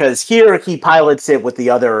when here he pilots it with the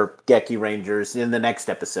other Geki Rangers. In the next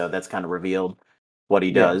episode, that's kind of revealed what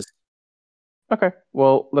he does. Okay,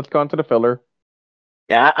 well, let's go on to the filler.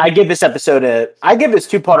 Yeah, I give this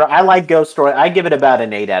 2-parter. I like Ghost Story. I give it about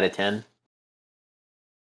an 8 out of 10.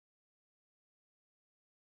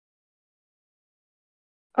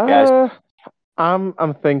 Guys?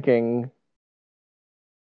 I'm thinking.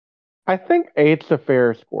 I think 8's a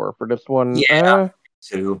fair score for this one. Yeah,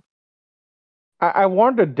 too. I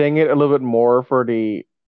wanted to ding it a little bit more for the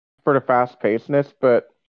fast pacedness, but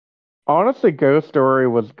honestly, Ghost Story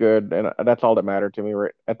was good, and that's all that mattered to me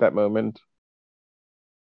right at that moment.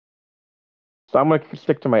 So I'm gonna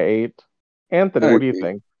stick to my 8. Anthony, what do you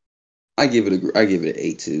think? I give it an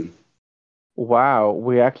 8 too. Wow,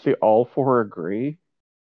 we actually all 4 agree.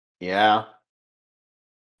 Yeah.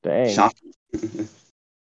 Dang. Shocking.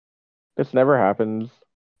 This never happens.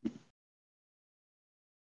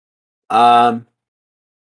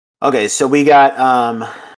 Okay, so we got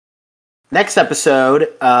next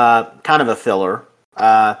episode, kind of a filler.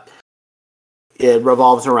 It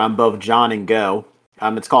revolves around both John and Go.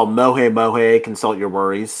 It's called Mohe Mohe, Consult Your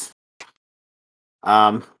Worries.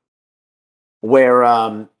 Where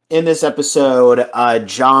in this episode,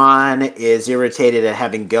 John is irritated at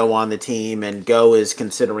having Go on the team, and Go is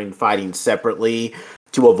considering fighting separately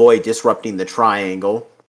to avoid disrupting the triangle.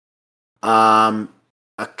 A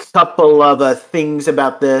couple of things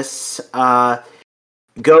about this. Go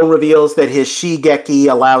reveals that his Shigeki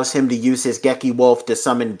allows him to use his Geki Wolf to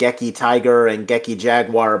summon Geki Tiger and Geki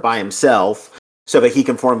Jaguar by himself, so that he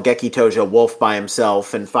can form Geki Tojo Wolf by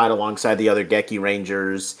himself and fight alongside the other Geki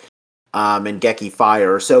Rangers and Geki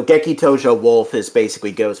Fire. So Geki Tojo Wolf is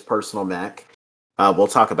basically Go's personal mech. We'll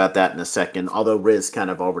talk about that in a second, although Riz kind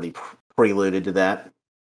of already preluded to that.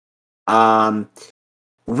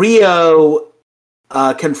 Rio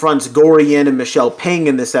confronts Gorian and Michelle Ping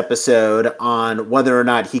in this episode on whether or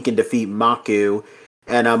not he can defeat Maku.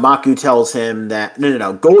 And Maku tells him that...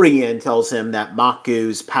 No. Gorian tells him that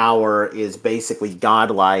Maku's power is basically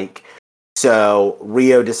godlike, So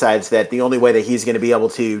Rio decides that the only way that he's going to be able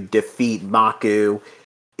to defeat Maku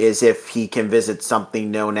is if he can visit something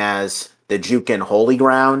known as the Juken Holy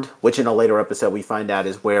Ground, which in a later episode we find out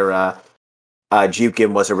is where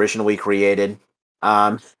Juken was originally created.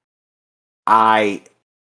 I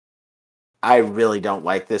really don't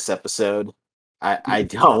like this episode. I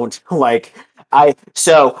don't like and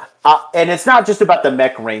it's not just about the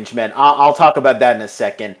mech arrangement. I'll talk about that in a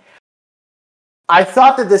second. I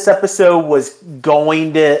thought that this episode was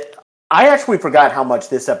going to. I actually forgot how much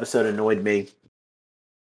this episode annoyed me.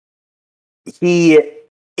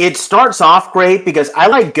 It starts off great because I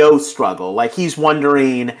like Go's struggle. Like he's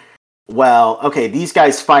wondering, well, okay, these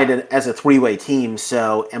guys fight as a 3-way team,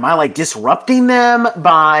 so am I like disrupting them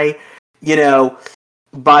by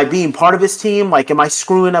being part of his team? Like, am I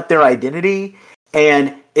screwing up their identity?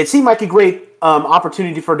 And it seemed like a great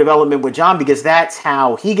opportunity for development with John because that's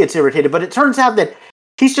how he gets irritated. But it turns out that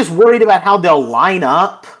he's just worried about how they'll line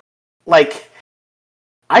up. Like,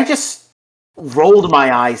 I just rolled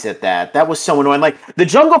my eyes at that. That was so annoying. Like, the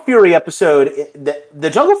Jungle Fury episode, the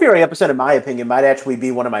Jungle Fury episode, in my opinion, might actually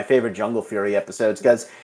be one of my favorite Jungle Fury episodes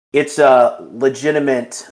because it's a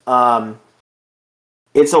legitimate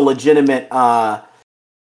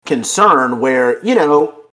concern where,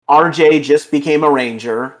 RJ just became a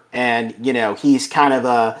ranger and, he's kind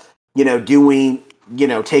of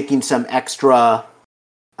taking some extra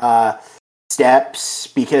steps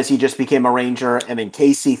because he just became a ranger and then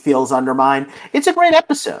Casey feels undermined. It's a great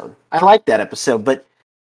episode. I like that episode, but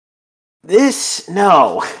it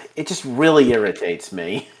just really irritates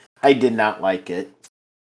me. I did not like it.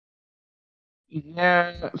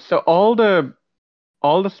 Yeah, so all the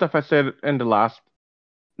stuff I said in the last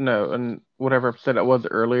and whatever episode it was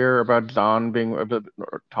earlier about Zahn being a bit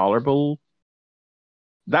more tolerable,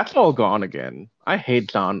 that's all gone again. I hate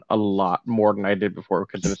Zahn a lot more than I did before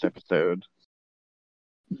because of this episode.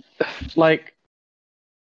 Like,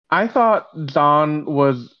 I thought Zahn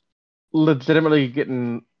was legitimately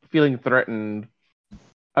feeling threatened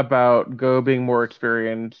about Go being more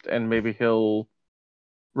experienced and maybe he'll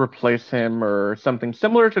replace him or something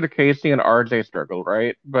similar to the Casey and RJ struggle,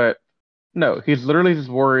 right? But no, he's literally just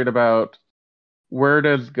worried about where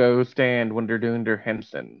does Go stand when they're doing their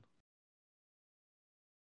Henson.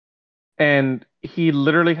 And he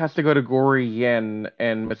literally has to go to Gory Yen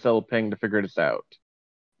and Marcel Ping to figure this out.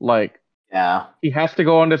 Like, yeah, he has to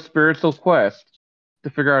go on this spiritual quest to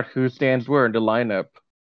figure out who stands where in the lineup.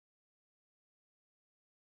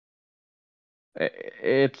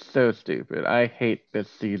 It's so stupid. I hate this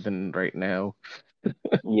season right now.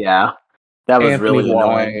 Yeah, that was really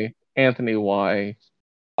annoying. Anthony, why?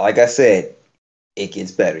 Like I said, it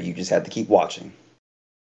gets better. You just have to keep watching.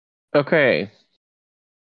 Okay.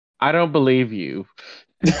 I don't believe you.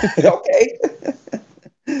 Okay.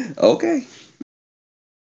 Okay.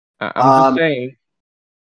 I'm just saying.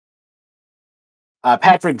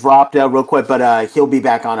 Patrick dropped real quick, but he'll be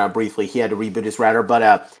back on briefly. He had to reboot his router.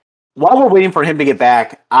 But while we're waiting for him to get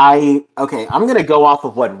back, I'm going to go off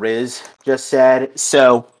of what Riz just said.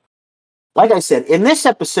 So, like I said, in this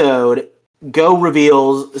episode, Go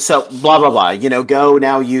reveals, so blah, blah, blah. Go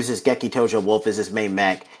now uses Geki Tojo Wolf as his main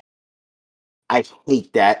mech. I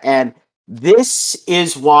hate that. And this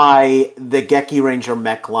is why the Gekiranger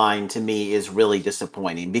mech line to me is really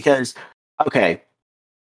disappointing. Because, okay,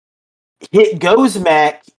 Go's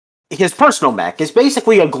mech, his personal mech, is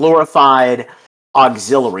basically a glorified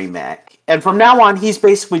auxiliary mech. And from now on, he's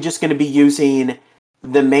basically just going to be using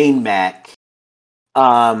the main mech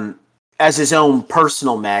as his own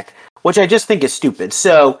personal mech, which I just think is stupid.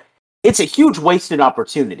 So it's a huge wasted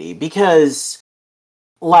opportunity because,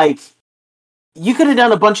 like, you could have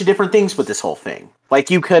done a bunch of different things with this whole thing. Like,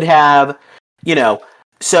 you could have,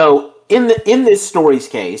 so in this story's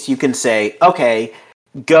case, you can say, okay,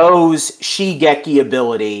 Go's Shigeki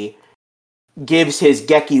ability gives his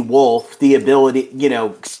Geki Wolf the ability,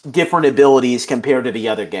 different abilities compared to the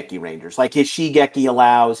other Geki Rangers. Like, his Shigeki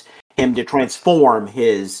allows him to transform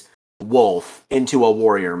his wolf into a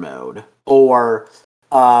warrior mode. Or,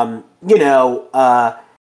 and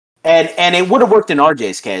it would have worked in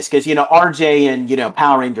RJ's case, because, RJ and,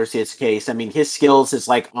 Power Rangers, his case, I mean, his skills is,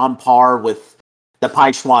 like, on par with the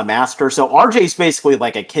Pai Schwa Master. So RJ's basically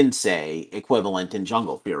like a Kinsei equivalent in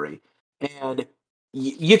Jungle Fury. And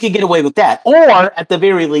you can get away with that. Or, at the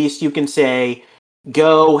very least, you can say,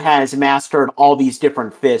 Go has mastered all these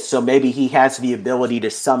different fists, so maybe he has the ability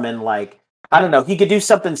to summon, like, I don't know, he could do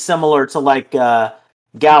something similar to, like,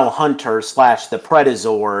 Gal Hunter / the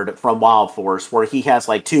Predazord from Wild Force, where he has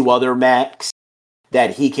like 2 other mechs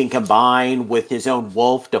that he can combine with his own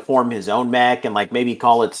wolf to form his own mech, and like maybe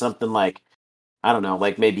call it something like, I don't know,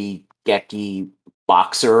 like maybe Geki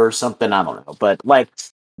boxer or something. I don't know, but like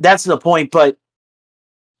that's the point. But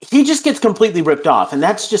he just gets completely ripped off, and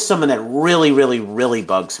that's just something that really, really, really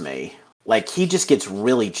bugs me. Like he just gets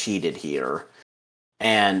really cheated here,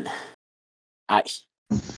 and I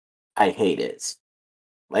hate it.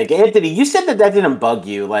 Like Anthony, you said that didn't bug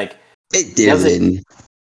you. Like It does it? didn't.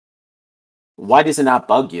 Why does it not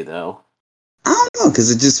bug you though? I don't know,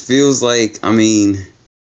 because it just feels like, I mean,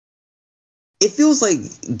 it feels like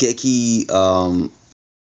Geki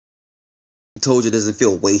Toja doesn't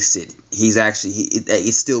feel wasted. He's actually,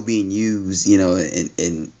 it's still being used, you know,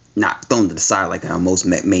 and not thrown to the side like how most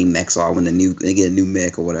main mechs are when they get a new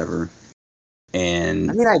mech or whatever.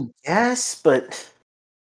 And I mean, I guess, but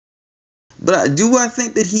do I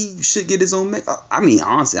think that he should get his own mech? I mean,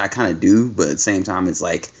 honestly, I kind of do, but at the same time, it's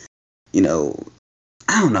like, you know,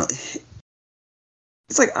 I don't know.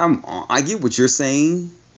 It's like I get what you're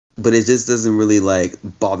saying, but it just doesn't really like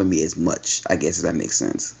bother me as much. I guess if that makes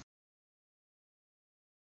sense.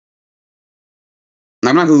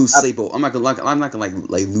 I'm not gonna lose sleep. I'm not gonna like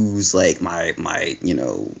lose like my you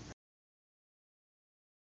know.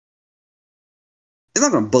 It's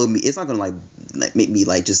not gonna bug me. It's not gonna like make me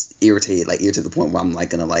like just irritated to the point where I'm like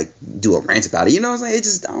gonna like do a rant about it. You know what I'm saying? It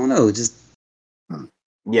just I don't know.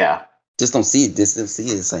 yeah. Just don't see it. Just don't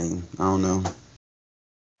see it the same. I don't know.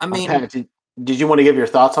 I mean, Pat, did you want to give your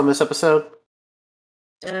thoughts on this episode?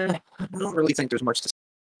 I don't really think there's much to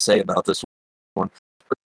say about this one.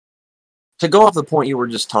 But to go off the point you were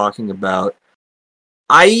just talking about,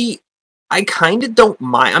 I kind of don't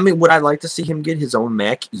mind. I mean, would I like to see him get his own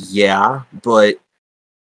mech? Yeah, but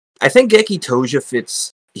I think Geki Toja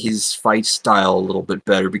fits his fight style a little bit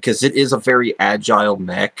better because it is a very agile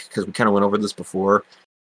mech, because we kind of went over this before.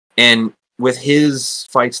 And with his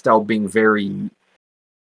fight style being very,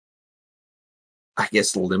 I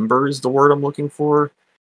guess, limber is the word I'm looking for.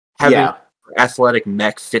 Having athletic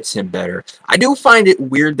mech fits him better. I do find it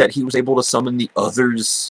weird that he was able to summon the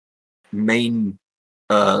other's main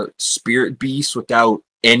spirit beast without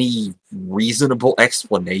any reasonable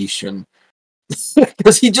explanation.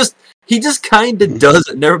 Because he just kind of does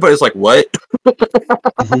it, and everybody's like, "What?"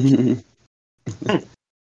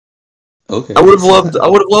 Okay. I would have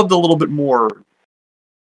loved a little bit more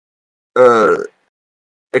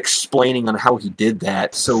explaining on how he did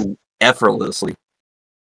that so effortlessly.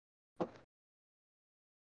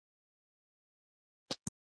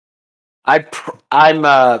 I'm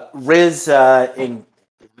Riz.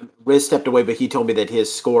 Riz stepped away, but he told me that his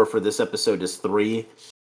score for this episode is 3.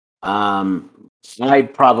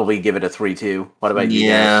 I'd probably give it a 3 too. What about you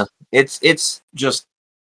guys? It's just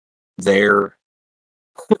there,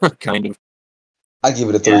 kind of. I give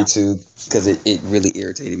it a 3 too because it really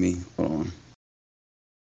irritated me. Hold on.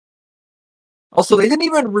 Also, they didn't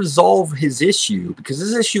even resolve his issue, because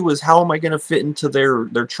his issue was, how am I going to fit into their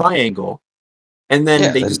triangle? And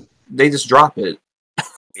then they just drop it.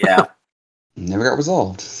 Yeah. Never got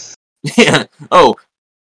resolved. Yeah. Oh,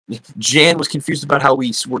 Jan was confused about how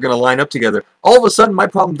we were going to line up together. All of a sudden, my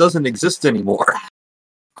problem doesn't exist anymore.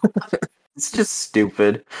 It's just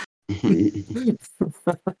stupid.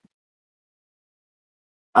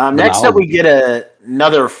 Next up, we get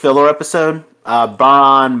another filler episode.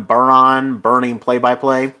 Buron, Burning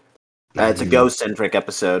Play-by-Play. It's a Go-centric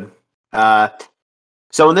episode.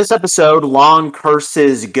 So in this episode, Long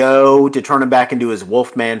curses Go to turn him back into his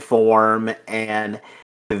Wolfman form, and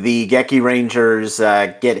the Gekirangers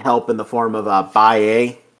get help in the form of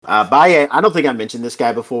Baye. Baye, I don't think I mentioned this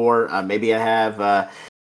guy before. Maybe I have.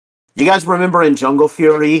 You guys remember in Jungle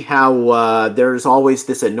Fury how there's always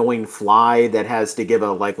this annoying fly that has to give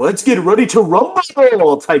a like, let's get ready to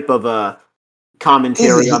rumble type of a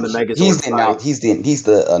commentary on the Megazord fight. He's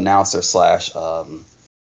the announcer slash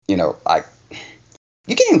you know, like,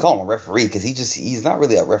 you can't even call him a referee because he's not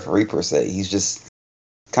really a referee per se. He's just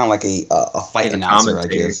kind of like a fight announcer, I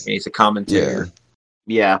guess. He's a commentator.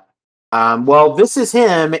 Yeah. Well, this is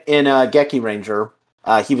him in Gekiranger.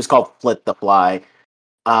 He was called Flit the Fly.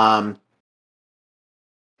 And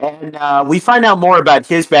we find out more about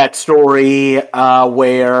his backstory,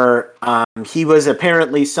 where he was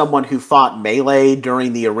apparently someone who fought Melee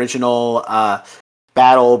during the original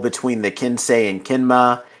battle between the Kinsei and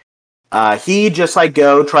Kinma. He, just like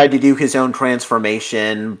Go, tried to do his own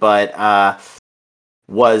transformation, but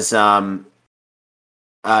was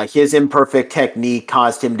his imperfect technique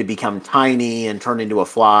caused him to become tiny and turn into a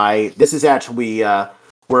fly. This is actually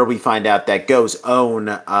where we find out that Go's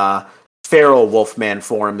own feral Wolfman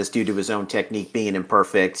form is due to his own technique being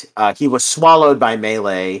imperfect. He was swallowed by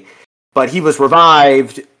Melee, but he was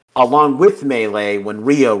revived along with Melee when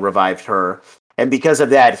Rio revived her. And because of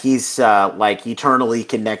that, he's like eternally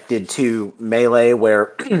connected to Melee,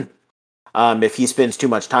 where if he spends too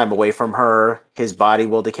much time away from her, his body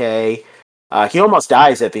will decay. He almost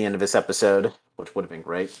dies at the end of this episode, which would have been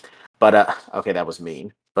great. But okay, that was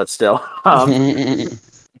mean. But still,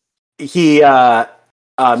 he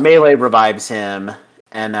Melee revives him,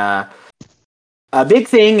 and a big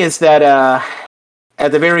thing is that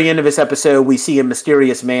at the very end of this episode, we see a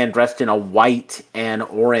mysterious man dressed in a white and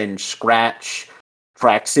orange scratch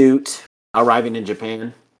tracksuit arriving in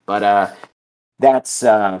Japan. But that's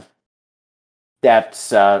going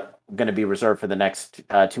to be reserved for the next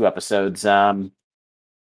 2 episodes. I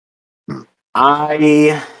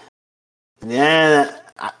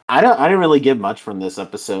didn't really give much from this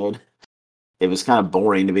episode. It was kind of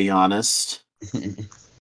boring, to be honest. I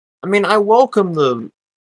mean, I welcome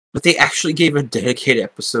but they actually gave a dedicated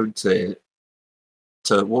episode to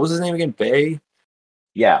what was his name again? Bay?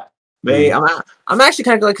 Yeah. Bay. I'm actually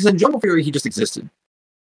kind of glad, because in Jungle Fury, he just existed.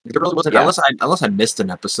 There really wasn't, unless I missed an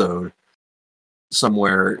episode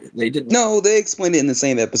somewhere. They didn't. No, they explained it in the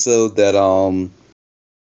same episode that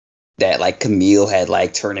like Camille had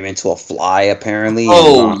like turned him into a fly apparently.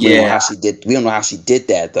 Oh, we don't know how she did. We don't know how she did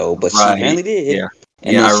that though, but she apparently did. Yeah,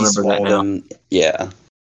 and then I she remember that swallowed now. him. Yeah,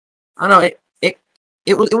 I don't know.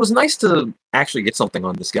 It was nice to actually get something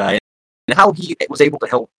on this guy, and how he was able to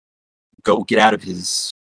help go get out of his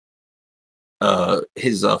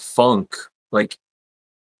funk. Like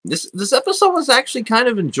this episode was actually kind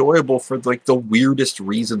of enjoyable for like the weirdest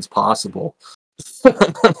reasons possible.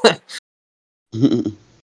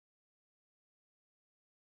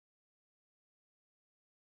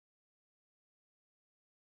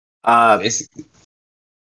 basically.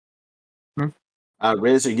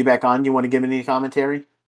 Riz, are you back on? You want to give any commentary?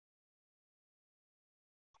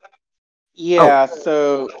 Yeah,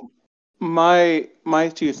 so my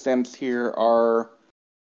 2 cents here are,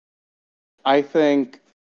 I think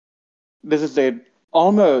this is a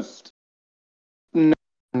almost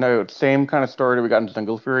no same kind of story that we got in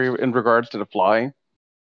Jungle Fury in regards to the fly.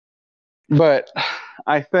 But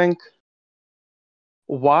I think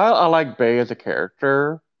while I like Bay as a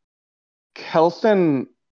character, Kelson,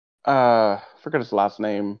 forget his last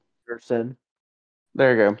name. Person.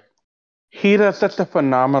 There you go. He does such a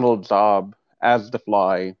phenomenal job as the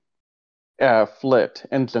Fly, Flit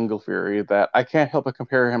in Jungle Fury, that I can't help but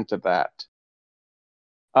compare him to that.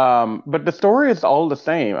 But the story is all the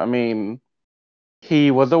same. I mean, he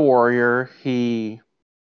was a warrior. He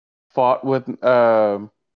fought with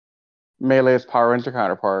Melee's Power Ranger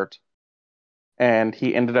counterpart, and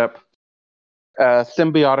he ended up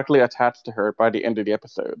symbiotically attached to her by the end of the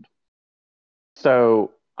episode.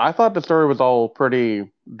 So I thought the story was all pretty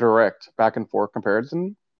direct, back and forth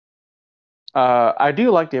comparison. I do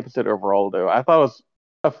like the episode overall, though. I thought it was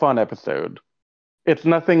a fun episode. It's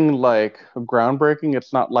nothing like groundbreaking.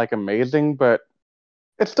 It's not like amazing, but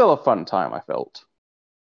it's still a fun time, I felt.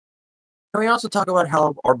 Can we also talk about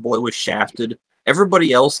how our boy was shafted?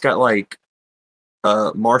 Everybody else got like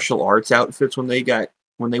martial arts outfits when they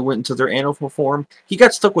went into their animal form. He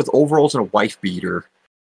got stuck with overalls and a wife beater.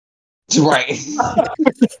 Right.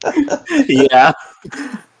 Yeah.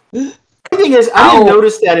 The thing is, I didn't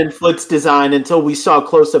notice that in Flit's design until we saw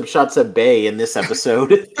close-up shots of Bay in this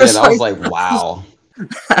episode. And I was like, wow.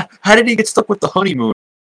 How did he get stuck with the honeymooners?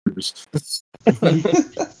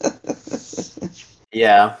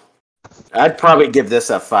 Yeah. I'd probably give this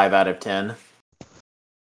a 5 out of 10.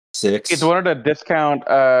 6. It's one of the discount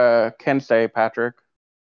Kensei, Patrick.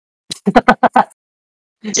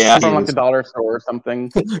 Yeah, From like the dollar store or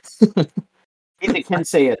something. He's a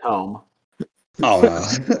Kensei at home. Oh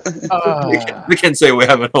no. we can say we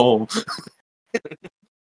have it home.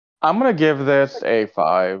 I'm gonna give this a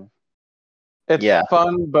 5. It's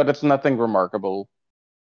fun, but it's nothing remarkable.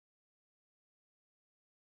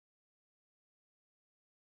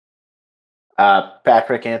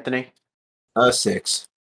 Patrick, Anthony? 6.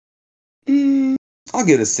 I'll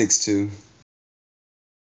give it a 6 too.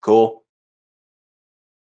 Cool.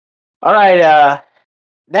 All right.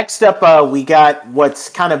 Next up, we got what's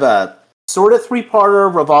kind of a sort of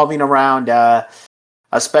 3-parter revolving around a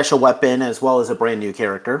special weapon as well as a brand new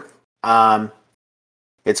character.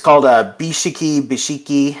 It's called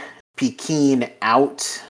Bishiki Pekin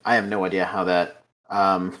Out. I have no idea how that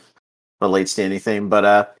relates to anything,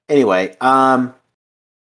 but anyway.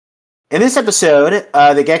 In this episode,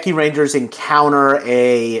 the Gekirangers encounter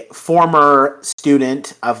a former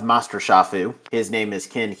student of Master Shafu. His name is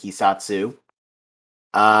Ken Hisatsu,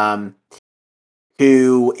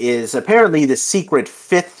 who is apparently the secret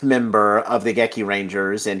 5th member of the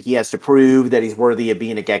Gekirangers, and he has to prove that he's worthy of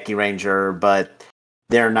being a Gekiranger, but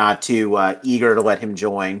they're not too eager to let him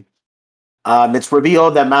join. It's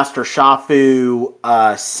revealed that Master Shafu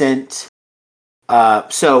sent.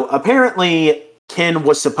 So apparently, Ken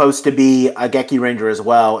was supposed to be a Gekiranger as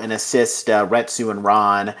well and assist Retsu and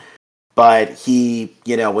Ron, but he,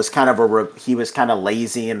 was kind of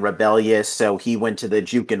lazy and rebellious, so he went to the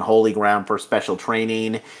Juken Holy Ground for special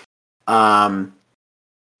training.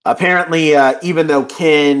 Apparently, even though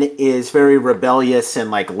Ken is very rebellious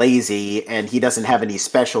and lazy, and he doesn't have any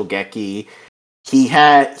special Geki,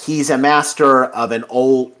 he's a master of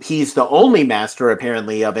he's the only master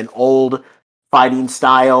apparently of an old fighting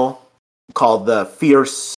style called the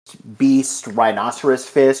Fierce Beast Rhinoceros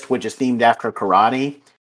Fist, which is themed after karate,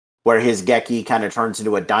 where his Geki kind of turns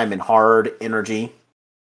into a diamond hard energy.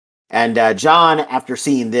 And John, after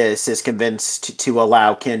seeing this, is convinced to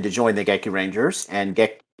allow Ken to join the Gekirangers,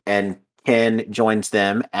 and Ken joins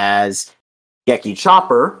them as Geki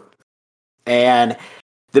Chopper. And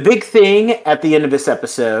the big thing at the end of this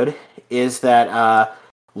episode is that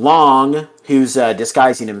Long, who's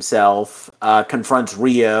disguising himself, confronts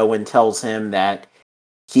Rio and tells him that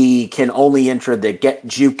he can only enter the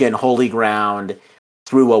Juken Holy Ground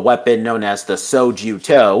through a weapon known as the Soju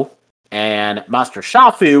To. And Master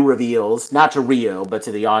Shafu reveals, not to Rio, but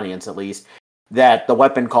to the audience at least, that the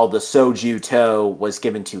weapon called the Soju To was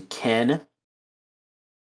given to Ken.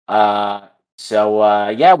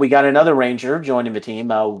 So we got another Ranger joining the team.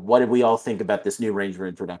 What did we all think about this new Ranger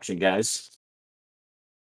introduction, guys?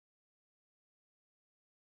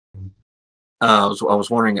 I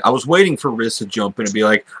was wondering. I was waiting for Riz to jump in and be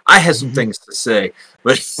like, "I have some things to say,"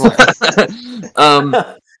 but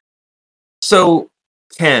so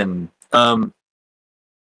Ken, I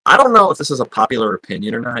don't know if this is a popular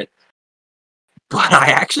opinion or not, but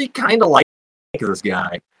I actually kind of like this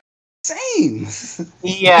guy. Same.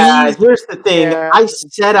 Yeah, here's the thing. Yeah. I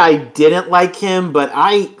said I didn't like him, but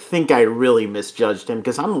I think I really misjudged him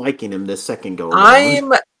because I'm liking him this second go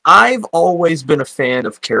around. I've always been a fan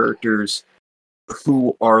of characters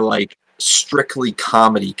who are strictly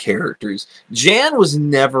comedy characters. Jan was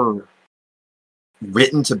never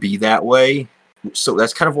written to be that way, so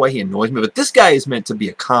that's kind of why he annoys me. But this guy is meant to be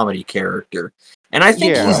a comedy character, and I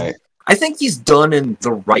think I think he's done in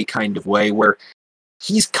the right kind of way, where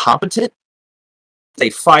he's competent, a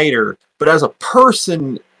fighter, but as a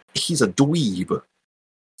person, he's a dweeb.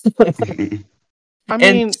 I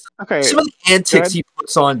mean, okay. Some of the antics he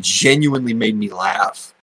puts on genuinely made me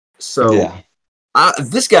laugh. So,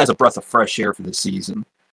 this guy's a breath of fresh air for the season.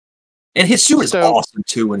 And his suit is awesome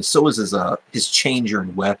too, and so is his changer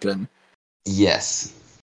and weapon. Yes.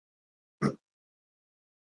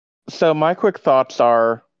 So my quick thoughts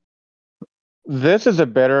are, this is a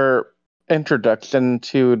better introduction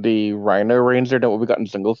to the Rhino Ranger than what we got in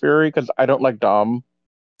Single Fury, because I don't like Dom.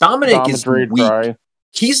 Dominic is very weak. dry.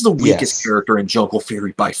 He's the weakest character in Jungle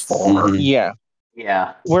Fury by far. Yeah.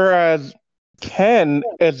 Whereas Ken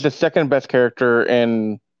is the second best character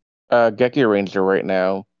in Gekiranger right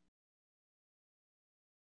now.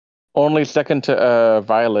 Only second to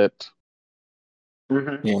Violet.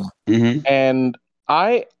 Mm-hmm. Yeah. Mm-hmm. And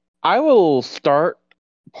I will start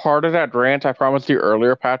part of that rant I promised you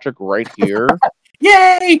earlier, Patrick, right here.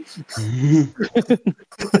 Yay!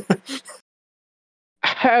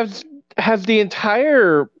 Has the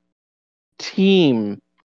entire team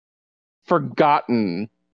forgotten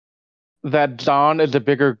that John is a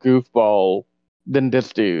bigger goofball than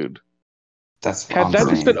this dude? Has that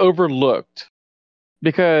just been overlooked?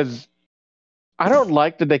 Because I don't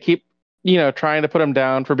like that they keep, trying to put him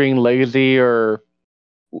down for being lazy or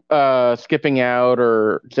skipping out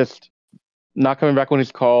or just not coming back when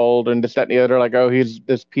he's called and this, that, and the other. Like, oh, he's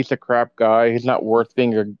this piece of crap guy. He's not worth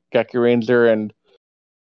being a Gekiranger. And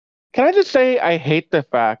can I just say, I hate the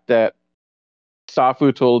fact that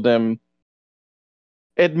Safu told him,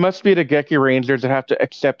 it must be the Gekirangers that have to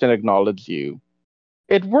accept and acknowledge you.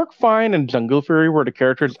 It worked fine in Jungle Fury, where the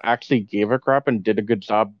characters actually gave a crap and did a good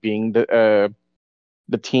job being the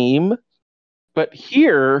team. But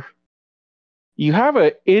here, you have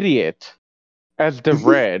an idiot as the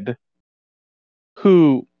Red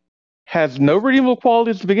who has no redeemable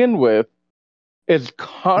qualities to begin with, is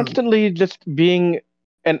constantly just being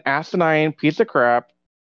an asinine piece of crap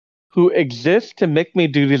who exists to make me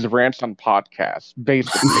do these rants on podcasts,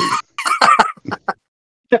 basically.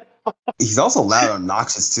 He's also loud and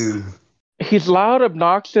obnoxious too. He's loud,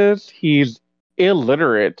 obnoxious. He's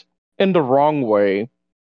illiterate in the wrong way.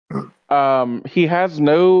 He has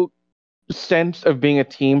no sense of being a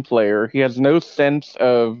team player. He has no sense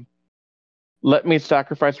of, let me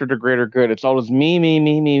sacrifice for the greater good. It's always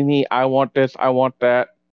me. I want this. I want that.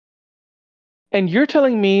 And you're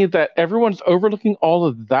telling me that everyone's overlooking all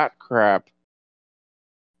of that crap,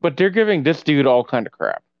 but they're giving this dude all kind of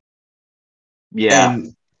crap. Yeah.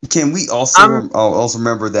 And can we also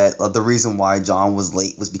remember that the reason why John was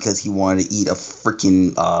late was because he wanted to eat a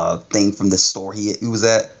freaking thing from the store he was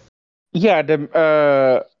at? Yeah,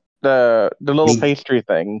 the little Me- pastry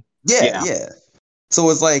thing. Yeah. So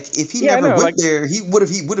it's like if he Yeah, I never know, went like there, he would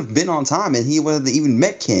have been on time and he would have even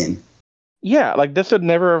met Ken. yeah, like this would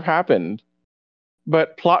never have happened.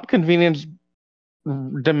 But plot convenience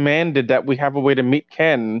demanded that we have a way to meet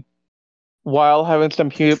Ken while having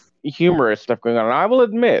some humorous stuff going on. And I will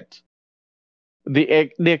admit,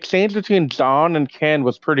 the exchange between John and Ken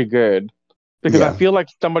was pretty good because I Yeah, feel like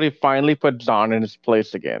somebody finally put John in his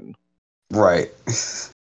place again. right.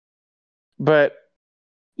 But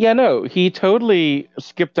yeah, no, he totally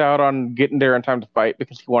skipped out on getting there in time to fight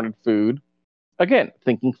because he wanted food. Again,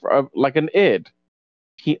 thinking like an id.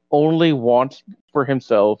 He only wants for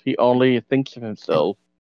himself. He only thinks of himself.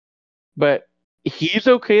 But he's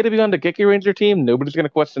okay to be on the Gekiranger team. Nobody's going to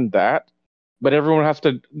question that. But everyone has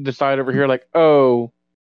to decide over here, like, oh,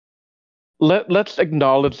 let's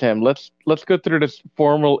acknowledge him. Let's go through this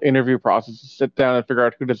formal interview process to sit down and figure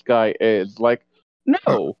out who this guy is. Like,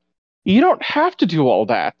 no, you don't have to do all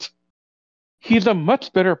that. He's a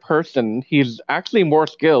much better person. He's actually more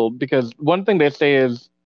skilled because one thing they say is,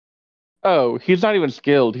 oh, he's not even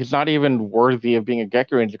skilled. He's not even worthy of being a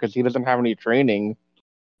Gekiranger because he doesn't have any training.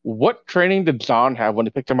 What training did Zahn have when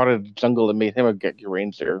they picked him out of the jungle and made him a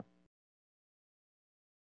Gekiranger?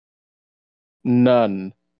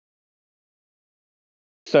 None.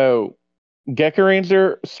 So,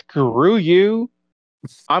 Gekiranger, screw you.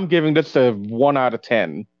 I'm giving this a 1 out of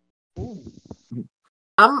 10.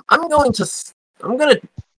 I'm going to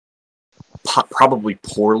probably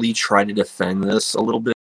poorly try to defend this a little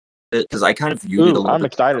bit because I kind of viewed it a little I'm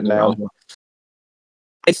bit excited now.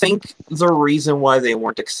 I think the reason why they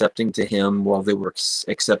weren't accepting to him while they were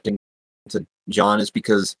accepting to John is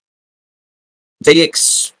because they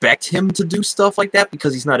expect him to do stuff like that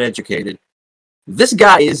because he's not educated. This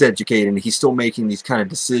guy is educated and he's still making these kind of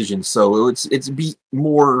decisions, so it's be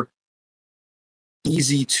more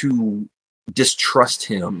easy to distrust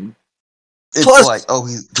him. It's Plus- like, oh,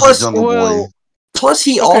 he's plus- a jungle boy. well, Plus,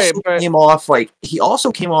 he Okay, also but- came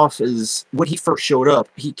off as when he first showed up.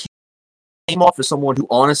 He came off as someone who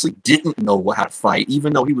honestly didn't know how to fight,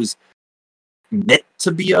 even though he was meant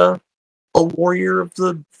to be a warrior of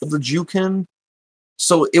the Juken.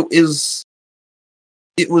 So it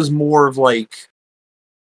was more of like,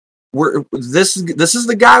 this is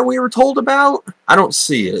the guy we were told about. I don't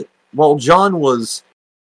see it. Well, John was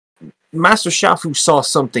Master Shafu saw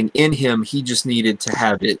something in him. He just needed to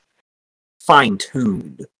have it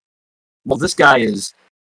fine-tuned. Well, this guy is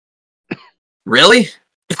really.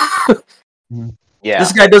 Yeah.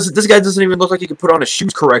 This guy doesn't even look like he can put on his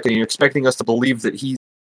shoes correctly, and you're expecting us to believe that he's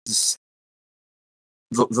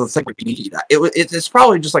the thing we need. It's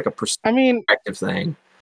probably just like a perspective thing.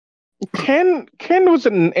 Ken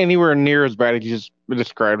wasn't anywhere near as bad as you just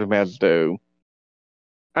described him as, though.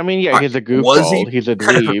 I mean, yeah, he's a goofball. He's a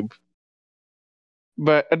dweeb.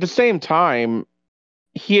 But at the same time,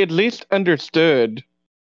 he at least understood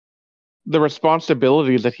the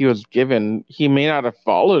responsibilities that he was given. He may not have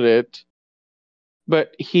followed it,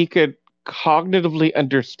 but he could cognitively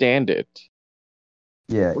understand it.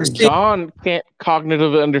 Yeah. John can't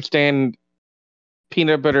cognitively understand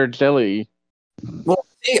peanut butter jelly. Well,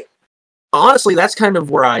 honestly, that's kind of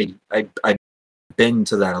where I bend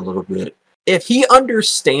to that a little bit. If he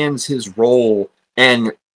understands his role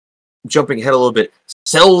and, jumping ahead a little bit,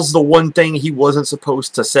 sells the one thing he wasn't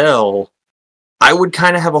supposed to sell, I would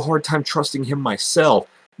kind of have a hard time trusting him myself.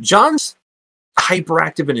 John's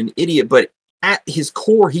hyperactive and an idiot, but at his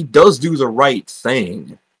core, he does do the right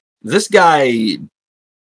thing. This guy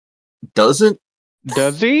doesn't.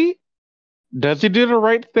 Does he? Does he do the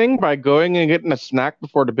right thing by going and getting a snack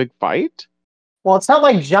before the big fight? Well, it's not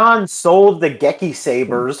like John sold the Geki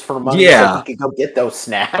sabers for money so he could go get those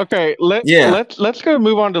snacks. Okay, let's go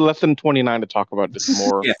move on to lesson 29 to talk about this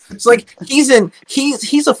more. Yeah. It's like he's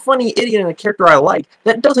a funny idiot and a character I like.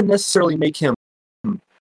 That doesn't necessarily make him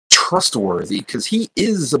trustworthy because he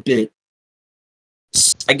is a bit.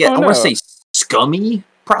 I want to say scummy.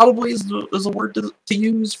 Probably is the word to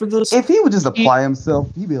use for this. If he would just apply himself,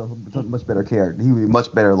 he'd be a much better character. He would be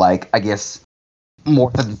much better, like, I guess,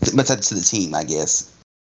 more to the team, I guess.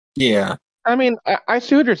 Yeah. I mean, I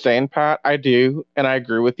see what you're saying, Pat. I do, and I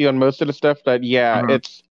agree with you on most of the stuff. That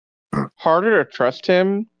it's harder to trust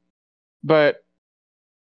him, but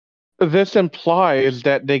this implies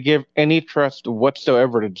that they give any trust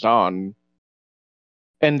whatsoever to John,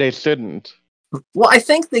 and they shouldn't. Well, I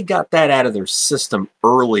think they got that out of their system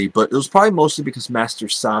early, but it was probably mostly because Master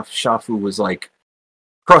Shafu was like,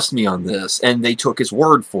 trust me on this, and they took his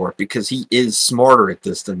word for it because he is smarter at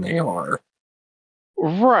this than they are.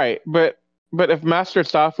 Right, but if Master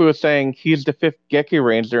Safu is saying he's the 5th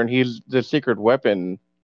Gekiranger and he's the secret weapon,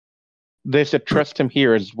 they should trust him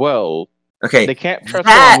here as well. Okay, They can't trust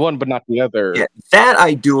him on one but not the other. Yeah, that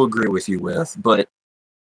I do agree with you with, but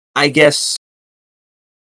I guess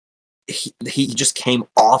he just came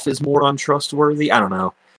off as more untrustworthy. I don't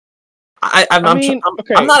know. I'm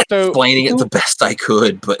not explaining it the best I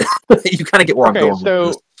could, but you kind of get where I'm going with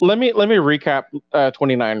this. Let me recap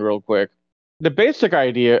 29 real quick. The basic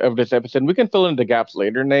idea of this episode, we can fill in the gaps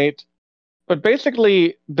later, Nate. But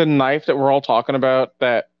basically, the knife that we're all talking about,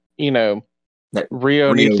 that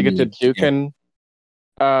Rio needs to get to Juken,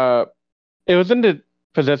 it was in the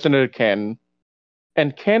possession of Ken,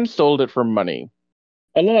 and Ken sold it for money.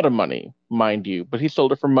 A lot of money, mind you, but he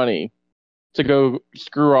sold it for money to go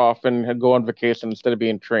screw off and go on vacation instead of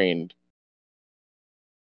being trained.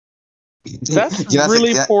 That's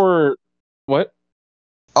really for what?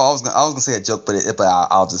 Oh, I was gonna say a joke, but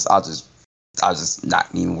I'll just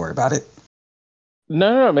not even worry about it.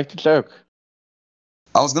 No, make the joke.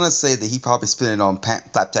 I was gonna say that he probably spent it on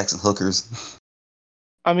flapjacks and hookers.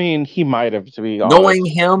 I mean, he might have, to be honest. Knowing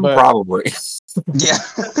him, probably. Yeah,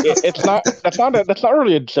 it's not. That's not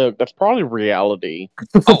really a joke. That's probably reality.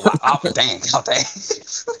 Oh, dang!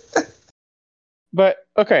 But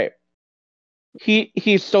okay,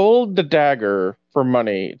 he sold the dagger for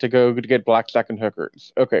money to go to get blackjack and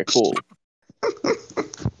hookers. Okay, cool.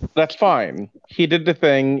 That's fine. He did the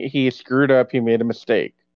thing. He screwed up. He made a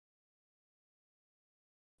mistake.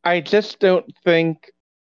 I just don't think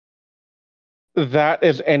that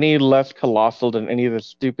is any less colossal than any of the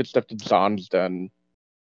stupid stuff that John's done.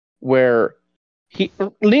 Where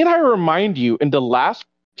Lee and I remind you, in the last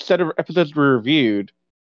set of episodes we reviewed,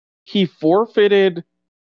 he forfeited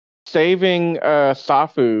saving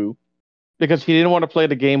Safu because he didn't want to play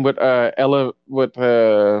the game with Ella, with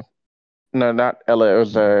no, not Ella, it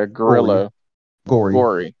was Gorilla.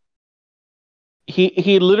 Gory.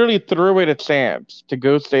 He literally threw away the chance to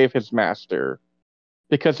go save his master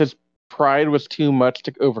because his pride was too much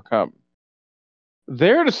to overcome.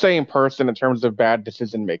 They're the same person in terms of bad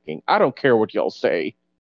decision making. I don't care what y'all say.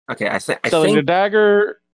 Okay, I think the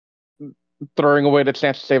dagger, throwing away the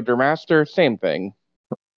chance to save their master, same thing.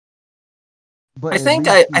 But I think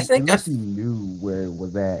he knew where it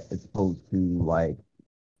was at, as opposed to like,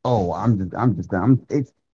 oh, I think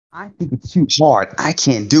it's too hard. I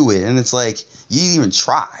can't do it, and it's like you didn't even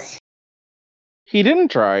try. He didn't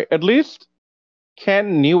try. At least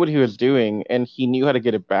Ken knew what he was doing, and he knew how to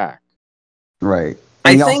get it back. Right.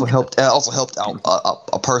 And he also helped out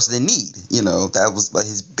a person in need. That was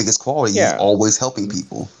his biggest quality. Yeah. He's always helping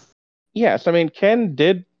people. Yes, I mean, Ken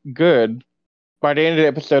did good by the end of the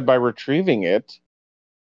episode by retrieving it.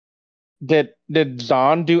 Did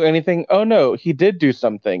Zahn do anything? Oh no, he did do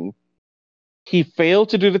something. He failed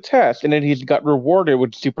to do the test, and then he got rewarded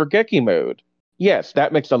with Super Geki mode. Yes,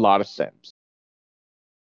 that makes a lot of sense.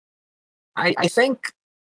 I think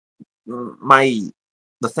the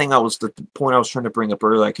point I was trying to bring up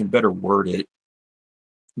earlier, I can better word it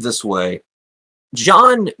this way.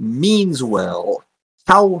 John means well.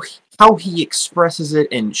 How he expresses it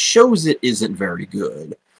and shows it isn't very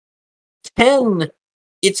good. Ken,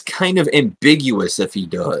 it's kind of ambiguous if he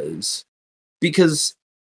does. Because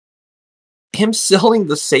him selling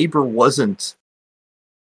the saber wasn't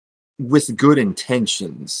with good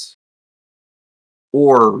intentions.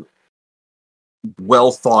 Or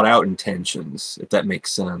well thought out intentions, if that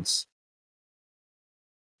makes sense.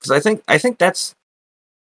 Because I think that's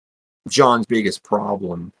John's biggest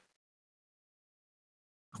problem.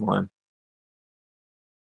 Come on.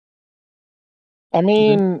 I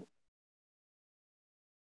mean,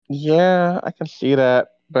 yeah, I can see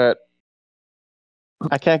that, but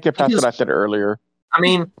I can't get past what I said earlier. I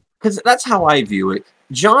mean, because that's how I view it.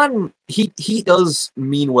 John, he does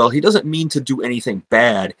mean well. He doesn't mean to do anything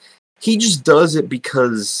bad. He just does it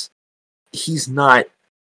because he's not...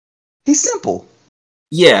 He's simple.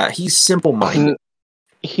 Yeah, he's simple-minded.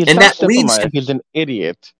 He's not simple-minded. He's an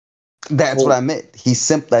idiot. That's what I meant. He's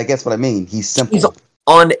simple. I guess what I mean. He's simple. He's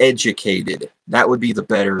uneducated. That would be the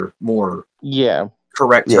better, more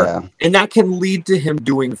correct term. And that can lead to him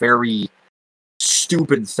doing very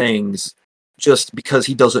stupid things just because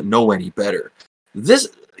he doesn't know any better.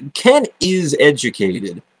 Ken is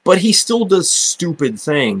educated, but he still does stupid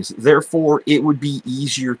things. Therefore, it would be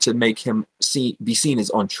easier to make him be seen as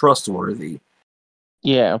untrustworthy.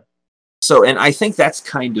 Yeah. So, and I think that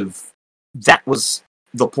was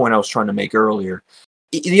the point I was trying to make earlier.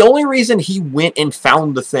 The only reason he went and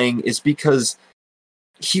found the thing is because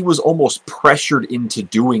he was almost pressured into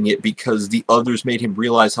doing it because the others made him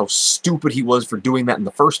realize how stupid he was for doing that in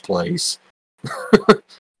the first place.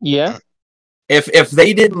 Yeah. If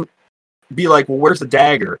they didn't be like, well, where's the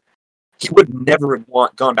dagger? He would never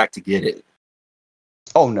have gone back to get it.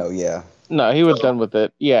 Oh no, yeah. No, he was done with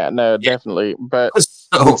it. Yeah, no, definitely. But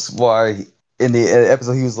So, That's why in the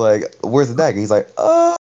episode he was like, "Where's the dagger?" He's like,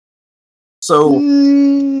 so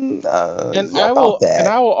and yeah, I about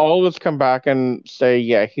that." will always come back and say,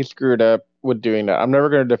 yeah, he screwed up with doing that. I'm never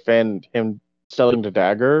going to defend him selling the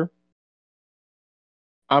dagger.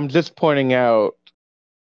 I'm just pointing out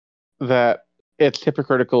that it's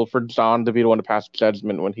hypocritical for John to be the one to pass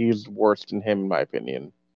judgment when he's worse than him, in my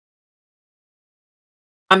opinion.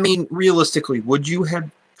 I mean, realistically, could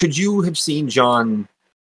you have seen John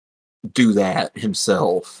do that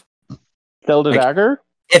himself? Sell the dagger?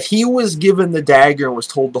 If he was given the dagger and was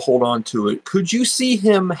told to hold on to it, could you see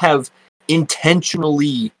him have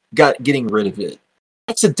intentionally getting rid of it?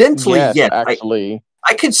 Accidentally, yes. Actually.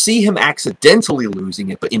 I could see him accidentally losing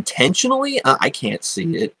it, but intentionally, I can't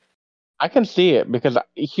see it. I can see it because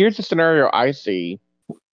here's the scenario I see.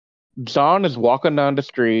 John is walking down the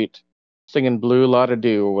street singing Blue La Da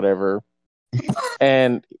Do or whatever,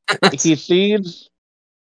 and he sees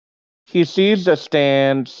a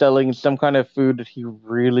stand selling some kind of food that he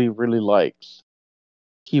really, really likes.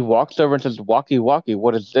 He walks over and says, "Walkie walkie,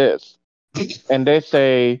 what is this?" And they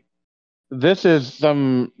say, "This is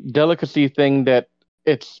some delicacy thing that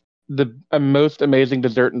it's the most amazing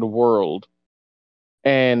dessert in the world."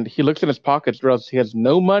 And he looks in his pockets, realizes he has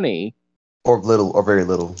no money. Or little, or very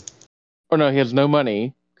little. Or no, he has no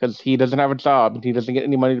money because he doesn't have a job and he doesn't get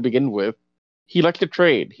any money to begin with. He likes to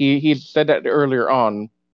trade. He said that earlier on.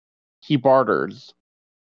 He barters.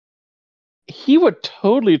 He would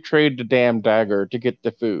totally trade the damn dagger to get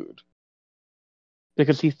the food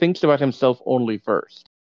because he thinks about himself only first.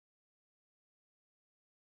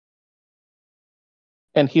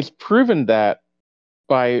 And he's proven that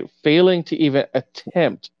by failing to even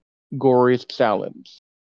attempt Gory's challenge.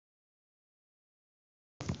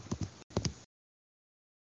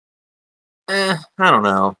 I don't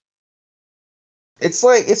know. It's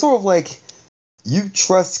sort of like you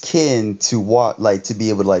trust Ken to to be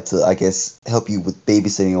able to I guess help you with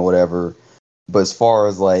babysitting or whatever. But as far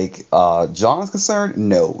as John's concerned,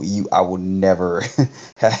 no, I would never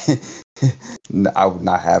I would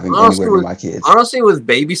not have him anywhere near my kids. Honestly, with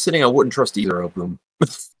babysitting, I wouldn't trust either of them.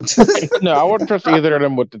 No, I wouldn't trust either of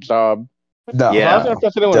them with the job. No, If I was going to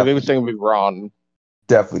trust anyone with definitely. babysitting, would be Ron.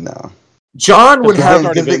 Definitely no. John would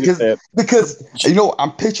have because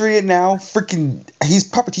I'm picturing it now. Freaking, he's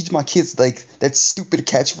probably teaching my kids that stupid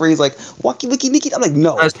catchphrase like "Walkie Wiki Nikki." I'm like,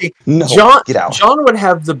 no, get out. John would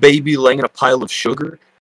have the baby laying in a pile of sugar.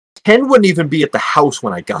 Ken wouldn't even be at the house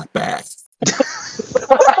when I got back.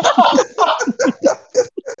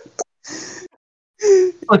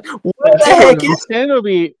 Like, what the heck is? Ken would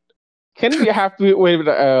be happy with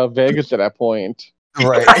Vegas at that point.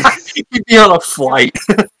 Right. He'd be on a flight.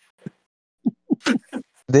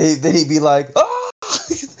 Then he'd be like, "Oh,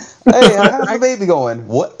 hey, how's the baby going?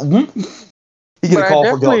 What?" He get a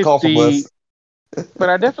call from us. But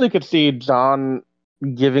I definitely could see John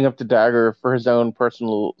giving up the dagger for his own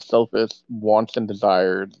personal selfish wants and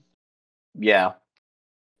desires. Yeah.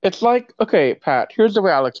 It's like, okay, Pat, here's the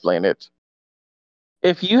way I'll explain it.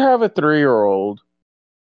 If you have a 3-year-old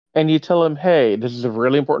and you tell him, hey, this is a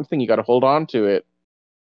really important thing, you got to hold on to it.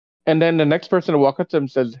 And then the next person to walk up to him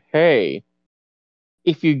says, hey,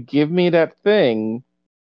 if you give me that thing,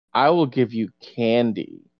 I will give you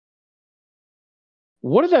candy.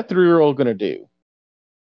 What is that 3-year-old going to do?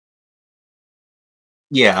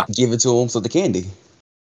 Yeah. Give it to him, so the candy.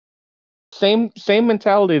 Same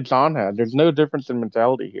mentality John had. There's no difference in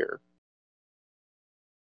mentality here.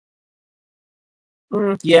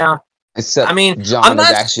 Yeah. Except, I mean, John is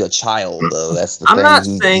actually a child, though. That's the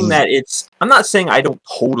thing. I'm not saying I don't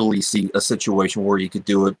totally see a situation where you could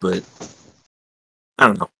do it, but I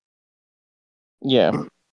don't know. Yeah.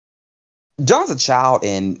 John's a child,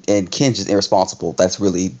 and Ken's just irresponsible. That's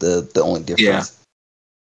really the only difference. Yeah.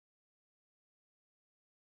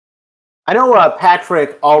 I know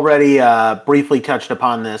Patrick already briefly touched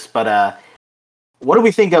upon this, but what do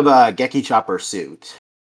we think of Geki Chopper's suit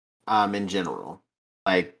in general?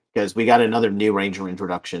 Like, because we got another new Ranger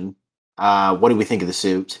introduction. What do we think of the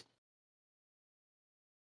suit?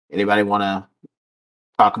 Anybody want to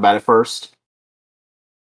talk about it first?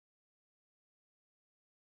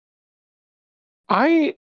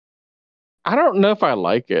 I don't know if I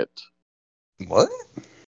like it. What?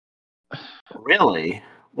 Really?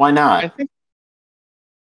 Why I not? think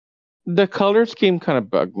the color scheme kind of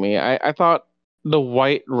bugged me. I thought the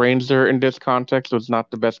white Ranger in this context was not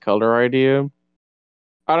the best color idea.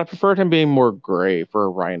 I'd have preferred him being more gray for a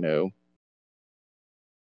Rhino.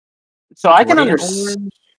 So I can Gray and understand.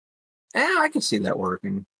 orange. Yeah, I can see that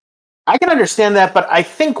working. I can understand that, but I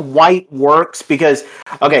think white works because,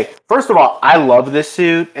 okay, first of all, I love this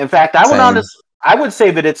suit. In fact, Same. I would say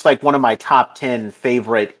that it's like one of my top 10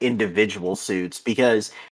 favorite individual suits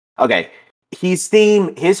because, okay, his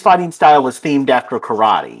fighting style is themed after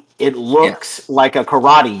karate. It looks like a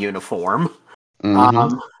karate uniform. Mm-hmm.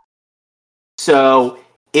 Um, so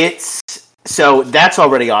so that's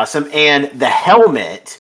already awesome. And the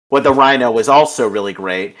helmet with the rhino is also really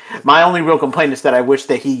great. My only real complaint is that I wish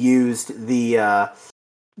that he used the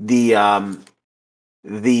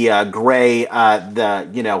gray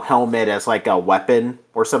helmet as like a weapon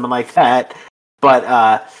or something like that.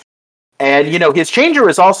 But and his changer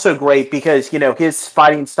is also great because his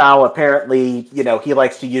fighting style apparently he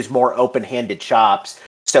likes to use more open-handed chops.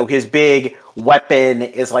 So his big weapon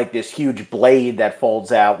is like this huge blade that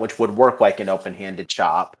folds out, which would work like an open-handed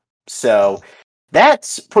chop. So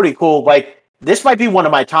that's pretty cool. Like this might be one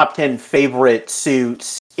of my top 10 favorite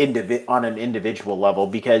suits on an individual level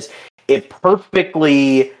because it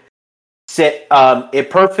perfectly it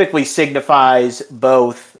perfectly signifies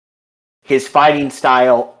both his fighting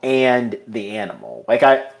style and the animal. Like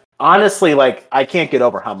I honestly I can't get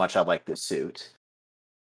over how much I like this suit.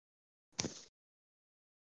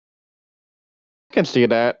 I can see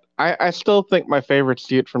that. I still think my favorite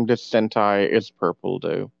suit from this Sentai is purple,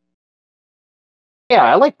 though. Yeah,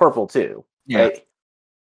 I like purple too. Yeah.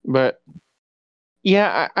 But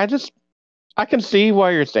yeah, I can see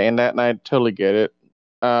why you're saying that, and I totally get it.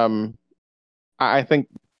 I think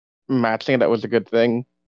matching that was a good thing.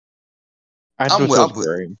 I just I'm wish with, it I'm was with,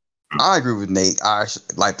 gray. I agree with Nate. I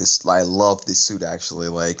like this. I love this suit actually.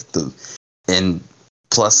 And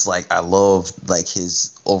plus I love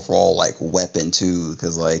his overall weapon too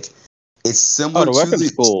because it's Oh, similar the to weapon's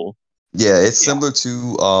the cool. yeah it's Yeah. similar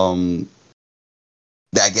to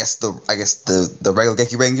the regular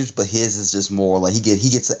Geki Rangers, but his is just more like he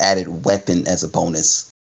gets an added weapon as a bonus.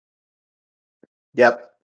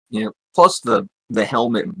 Yep. Yeah. Plus the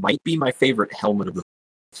helmet might be my favorite helmet of the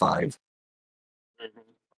 5.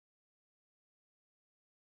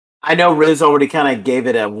 I know Riz already kind of gave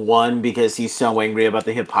it a 1 because he's so angry about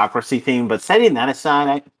the hypocrisy thing, but setting that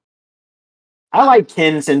aside, I like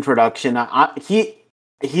Ken's introduction.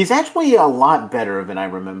 He's actually a lot better than I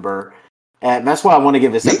remember. And that's why I want to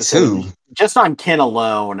give this Me episode too. just on Ken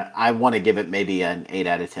alone. I want to give it maybe an 8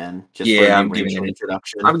 out of 10 just for a Yeah, new I'm giving Ranger it.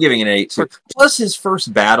 introduction. I'm giving it an 8 too. Plus, his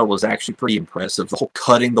first battle was actually pretty impressive. The whole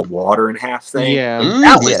cutting the water in half thing. Yeah.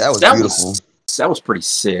 Yeah, that was beautiful. That was pretty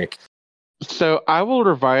sick. So I will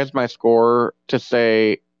revise my score to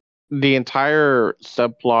say the entire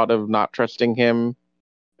subplot of not trusting him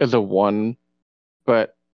is a 1,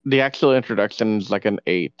 but the actual introduction is like an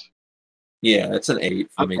 8. Yeah, it's an 8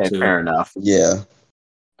 for me Okay, too. fair enough. Yeah.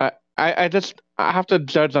 I have to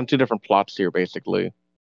judge on 2 different plots here, basically.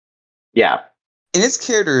 Yeah. And his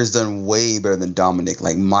character is done way better than Dominic.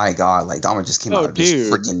 My God, Dominic just came out of just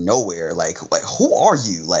dude. freaking nowhere. Who are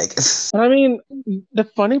you? I mean, the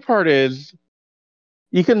funny part is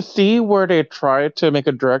you can see where they tried to make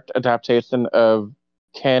a direct adaptation of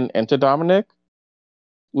Ken into Dominic.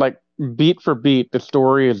 Beat for beat, the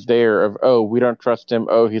story is there of, oh, we don't trust him.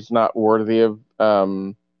 Oh, he's not worthy of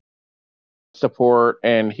support,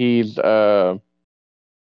 and he's just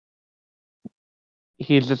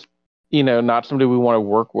not somebody we want to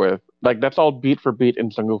work with. That's all beat for beat in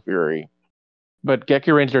Single Fury, but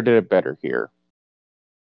Gekiranger did it better here.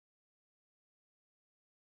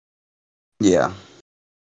 Yeah.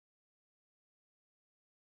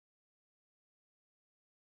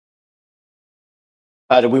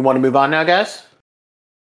 Do we want to move on now, guys?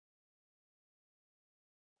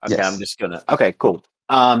 Okay, Yes. I'm just gonna. Okay, cool.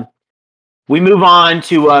 We move on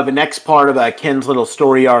to the next part of Ken's little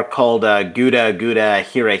story arc called Guda Guda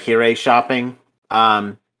Hire Hire Shopping.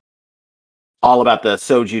 All about the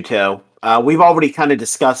Sojuto. We've already kind of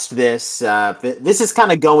discussed this. This is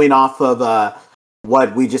kind of going off of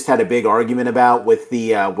what we just had a big argument about with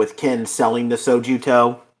with Ken selling the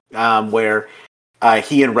Sojuto, where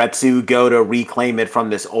he and Retsu go to reclaim it from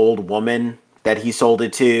this old woman that he sold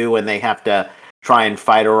it to, and they have to try and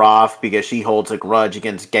fight her off because she holds a grudge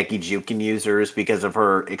against Geki Juken users because of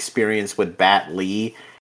her experience with Bat Lee.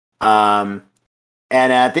 And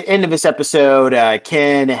at the end of this episode,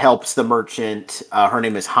 Ken helps the merchant, her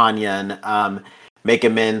name is Hanyan, make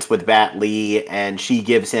amends with Bat Lee, and she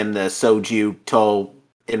gives him the Soju To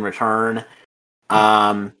in return.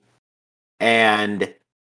 And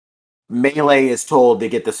Melee is told to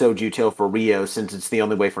get the Sojuto for Rio since it's the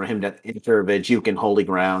only way for him to enter the Juken Holy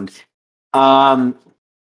Ground. I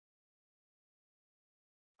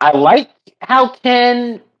like how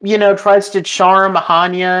Ken, tries to charm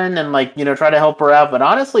Hanyan and try to help her out, but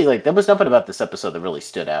honestly, there was nothing about this episode that really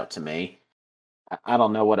stood out to me. I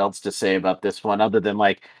don't know what else to say about this one other than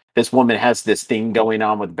this woman has this thing going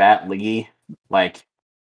on with Bat Lee.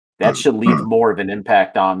 That should leave more of an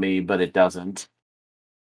impact on me, but it doesn't.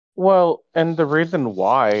 Well, and the reason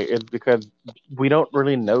why is because we don't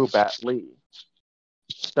really know Bat Lee.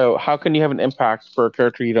 So how can you have an impact for a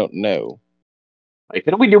character you don't know?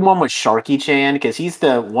 Couldn't we do one with Sharky-chan? Because he's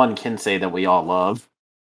the one Kinsei that we all love.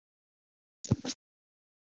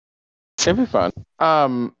 It'd be fun.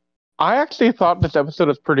 I actually thought this episode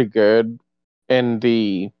was pretty good in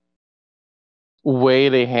the way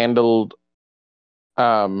they handled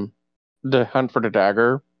the hunt for the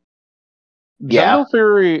dagger. Yeah. Jungle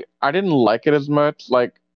Fury, I didn't like it as much.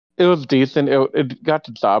 It was decent. It got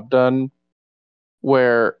the job done.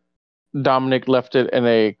 Where Dominic left it in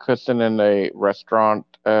a cushion in a restaurant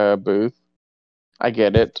booth. I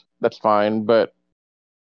get it. That's fine. But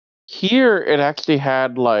here, it actually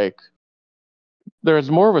had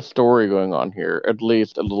there's more of a story going on here, at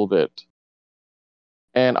least a little bit.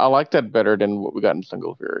 And I like that better than what we got in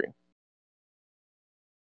Jungle Fury.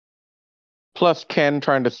 Plus, Ken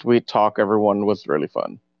trying to sweet talk everyone was really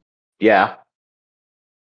fun. Yeah.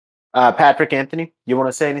 Patrick, Anthony, you want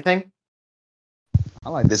to say anything? I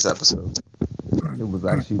like this episode. It was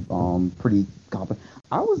actually pretty competent.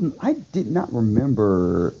 I did not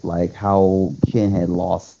remember how Ken had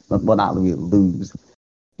lost, well, not really lose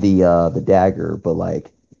the dagger, but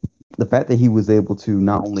the fact that he was able to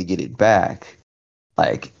not only get it back,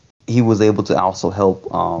 he was able to also help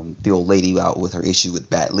the old lady out with her issue with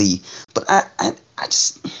Bat Lee. But I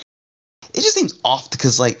just, it just seems off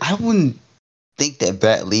because I wouldn't think that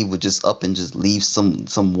Bat Lee would just up and just leave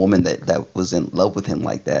some woman that was in love with him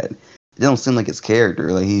like that. It don't seem like his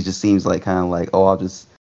character. He just seems oh, I'll just,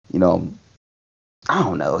 I don't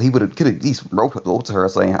know. He could have at least wrote to her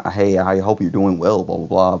saying, hey, I hope you're doing well, blah blah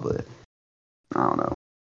blah. But I don't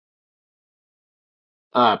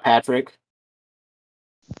know. Patrick.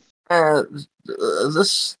 I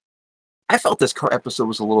felt this episode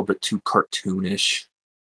was a little bit too cartoonish.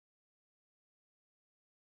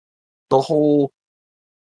 The whole,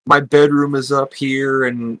 my bedroom is up here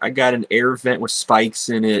and I got an air vent with spikes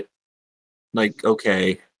in it.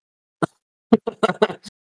 Okay.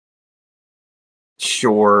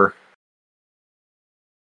 Sure.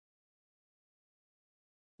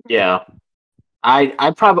 Yeah.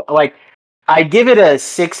 I probably I give it a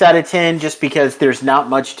 6 out of 10 just because there's not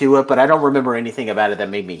much to it, but I don't remember anything about it that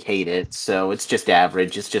made me hate it. So it's just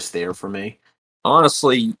average. It's just there for me.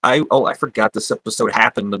 Honestly, I forgot this episode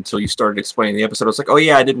happened until you started explaining the episode. I was like, oh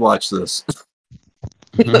yeah, I did watch this.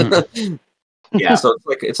 Yeah. So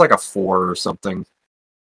it's like a 4 or something.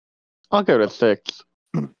 I'll give it a 6.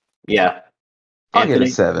 Yeah. I'll give it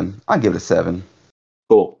a 7. I'll give it a 7.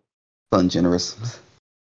 Cool. Fun, generous.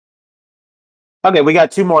 Okay, we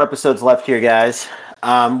got 2 more episodes left here, guys.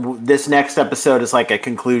 This next episode is a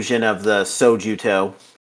conclusion of the Sojuto,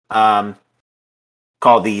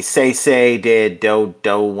 called the Say de Do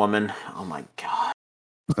Do Woman. Oh my god.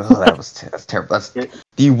 Oh, that's terrible. That's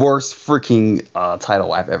the worst freaking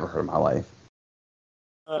title I've ever heard in my life.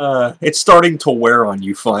 It's starting to wear on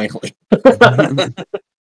you finally.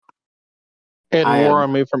 It wore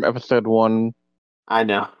on me from episode 1. I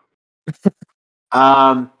know.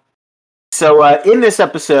 So in this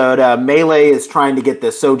episode, Melee is trying to get the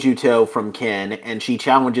Sojuto from Ken, and she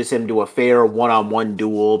challenges him to a fair one-on-one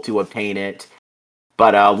duel to obtain it.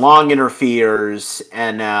 But Long interferes,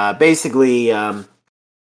 and basically, even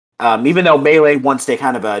though Melee wants to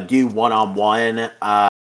kind of do one-on-one,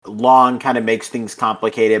 Long kind of makes things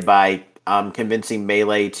complicated by convincing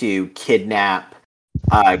Melee to kidnap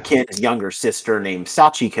Ken's younger sister named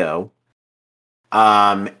Sachiko.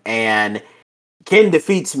 And Ken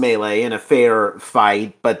defeats Melee in a fair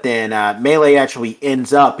fight, but then Melee actually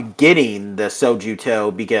ends up getting the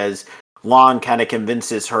Sojuto because Long kind of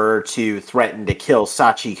convinces her to threaten to kill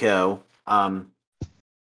Sachiko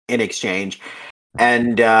in exchange.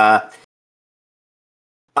 And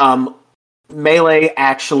Melee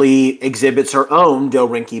actually exhibits her own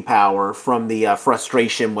Dorinki power from the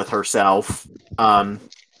frustration with herself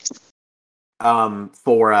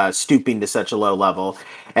for stooping to such a low level.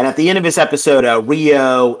 And at the end of this episode,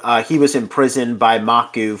 Rio, he was imprisoned by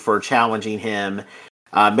Maku for challenging him.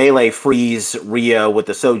 Melee frees Rio with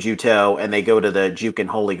the Sojuto, and they go to the Juken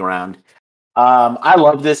Holy Ground. I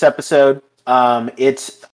love this episode.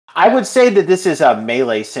 It's I would say that this is a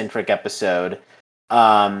melee centric episode,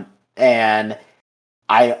 and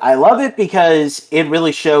I love it because it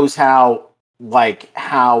really shows how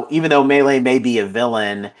even though Melee may be a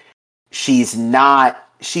villain, she's not.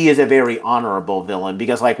 She is a very honorable villain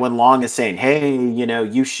because like when Long is saying, "Hey,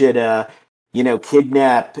 you should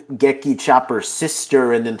kidnap Geki Chopper's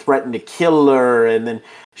sister and then threaten to kill her," and then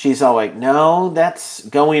she's all like, "No, that's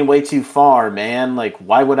going way too far, man. Like,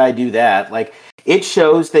 why would I do that?" Like, it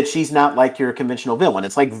shows that she's not like your conventional villain.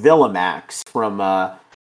 It's like Villamax from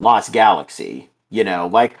Lost Galaxy.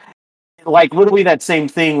 Like literally that same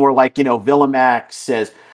thing where Villamax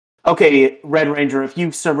says, "Okay, Red Ranger, if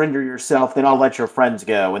you surrender yourself, then I'll let your friends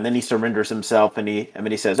go." And then he surrenders himself, and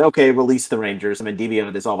he says, "Okay, release the Rangers." And then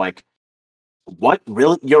Deviant is all like, "What?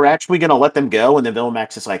 Really? You're actually going to let them go?" And then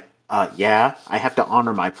Villamax is like, "Yeah, I have to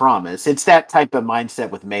honor my promise." It's that type of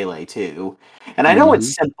mindset with Melee too. And I know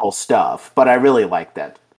it's simple stuff, but I really like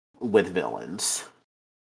that with villains.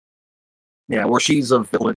 Yeah, where she's a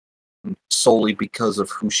villain solely because of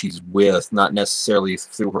who she's with, not necessarily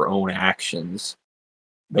through her own actions,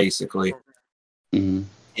 basically. Mm-hmm.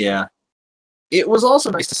 Yeah. It was also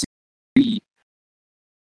nice to see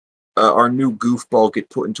our new goofball get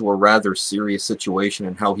put into a rather serious situation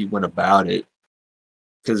and how he went about it.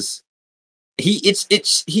 Because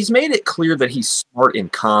he's made it clear that he's smart in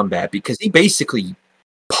combat because he basically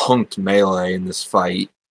punked Melee in this fight.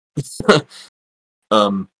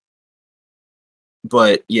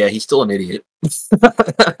 But yeah, he's still an idiot.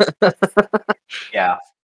 Yeah.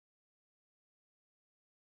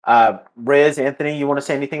 Riz, Anthony, you want to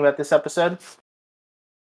say anything about this episode?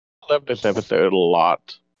 I love this episode a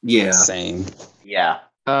lot. Yeah. Same. Yeah.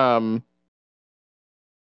 I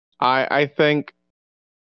think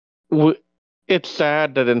it's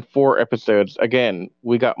sad that in 4 episodes, again,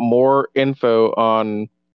 we got more info on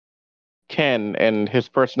Ken and his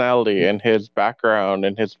personality and his background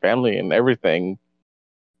and his family and everything.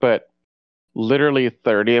 But literally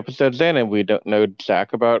 30 episodes in, and we don't know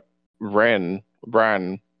jack about Bran.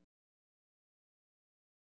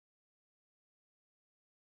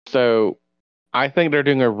 So I think they're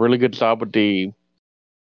doing a really good job with I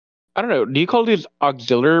don't know, do you call these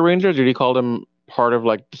auxiliary rangers or do you call them part of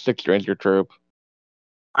like the 6th Ranger troop?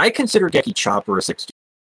 I consider Geki Chopper a 6th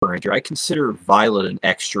Ranger. I consider Violet an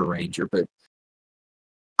extra Ranger, but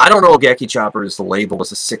I don't know if Geki Chopper is labeled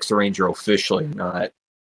as a 6th Ranger officially or not.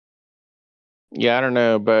 Yeah, I don't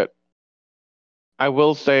know, but I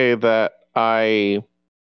will say that I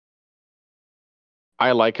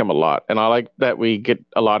like him a lot, and I like that we get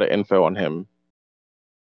a lot of info on him.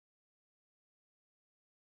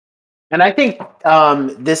 And I think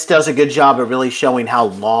this does a good job of really showing how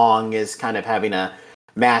Long is kind of having a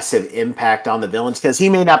massive impact on the villains, because he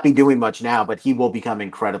may not be doing much now, but he will become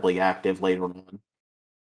incredibly active later on.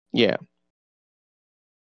 Yeah.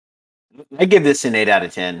 I give this an 8 out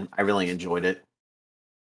of 10. I really enjoyed it.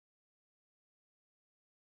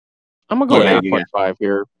 I'm going to go Yeah. 8.5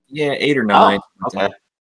 here. Yeah, 8 or 9. Oh, okay.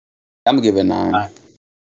 I'm gonna give it a 9.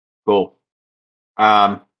 Cool.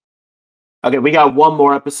 Okay, we got one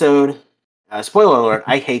more episode. Spoiler alert,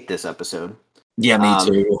 I hate this episode. Yeah, me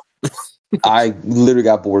too. I literally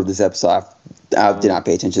got bored of this episode. I did not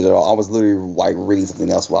pay attention at all. I was literally like reading something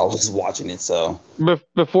else while I was watching it. So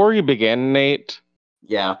Before you begin, Nate,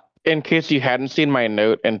 Yeah. in case you hadn't seen my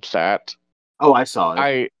note in chat, Oh, I saw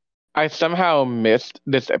it. I somehow missed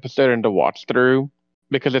this episode into watch through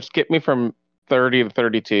because it skipped me from 30 to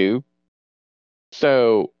 32.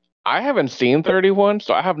 So I haven't seen 31,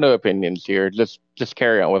 so I have no opinions here. Just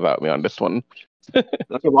carry on without me on this one. Okay,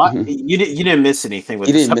 well, Mhm. you didn't miss anything with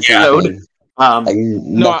you this didn't miss episode. anything. Um, Like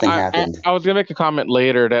nothing happened. I was gonna make a comment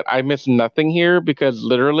later that I missed nothing here because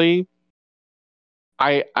literally,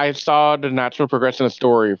 I saw the natural progression of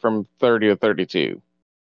story from 30 to 32.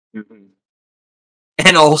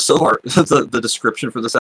 And also, the description for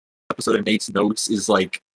this episode in Nate's notes is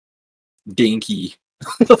like dinky.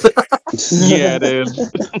 Yeah, it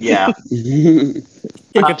is. yeah.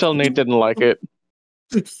 I can tell Nate didn't like it.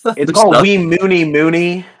 It's called Wee Mooney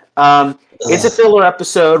Mooney. It's a filler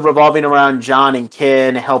episode revolving around John and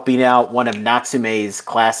Ken helping out one of Natsume's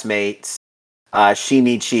classmates,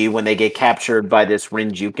 Shinichi, when they get captured by this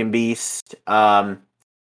Juken beast.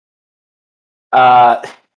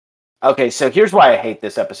 Okay, so here's why I hate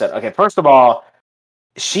this episode. Okay, first of all,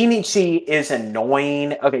 Shinichi is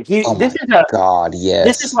annoying. Okay, God, yes.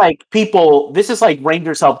 This is like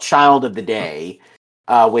Rangers Help Child of the Day,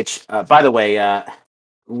 which, by the way,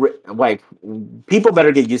 like people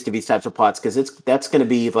better get used to these types of plots because that's going to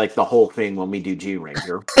be like the whole thing when we do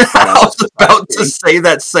G-Ranger. I was about to say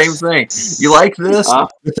that same thing. You like this? I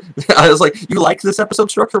was like, you like this episode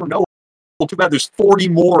structure? No. Well, too bad there's 40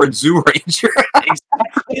 more in Zoo Ranger.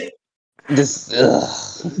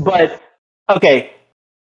 Exactly. But okay,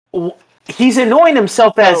 he's annoying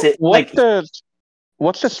himself as it. What's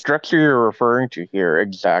the structure you're referring to here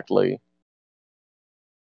exactly?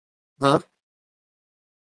 Huh?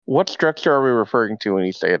 What structure are we referring to when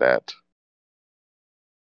you say that?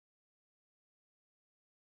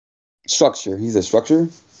 Structure. He's a structure?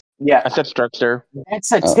 Yeah. I said structure.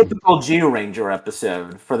 That's a typical G-Ranger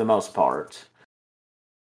episode for the most part.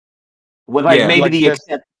 With maybe like the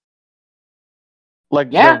extent.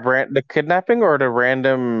 The kidnapping or the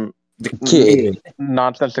random kid.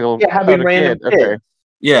 Nonsensical having random kid. Okay.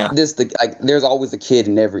 Yeah. There's always a kid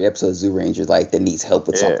in every episode of Zoo Ranger that needs help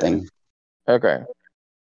with something. Okay.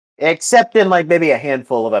 Except in maybe a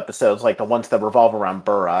handful of episodes, like the ones that revolve around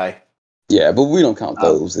Burai. Yeah, but we don't count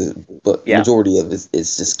those. But majority of it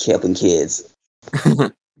is just killing kids.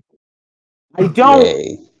 I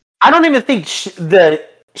don't even think the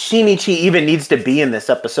Shinichi even needs to be in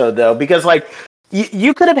this episode though, because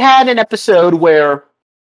you could have had an episode where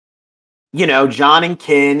John and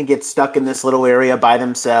Ken get stuck in this little area by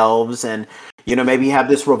themselves, and maybe have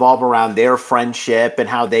this revolve around their friendship and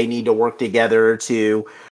how they need to work together to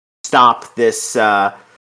stop this Rin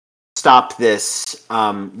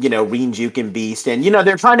Juken beast. And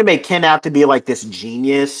they're trying to make Ken out to be like this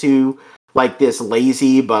genius who this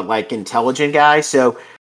lazy but intelligent guy. So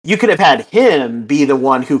you could have had him be the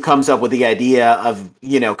one who comes up with the idea of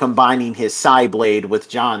combining his Psyblade with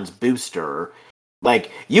John's booster.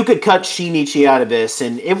 You could cut Shinichi out of this,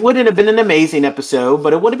 and it wouldn't have been an amazing episode,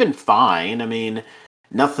 but it would have been fine. I mean,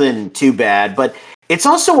 nothing too bad. But it's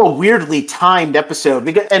also a weirdly timed episode.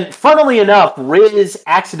 And funnily enough, Riz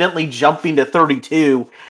accidentally jumping to 32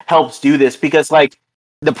 helps do this. Because,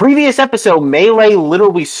 the previous episode, Melee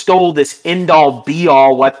literally stole this end-all,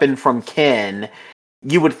 be-all weapon from Ken.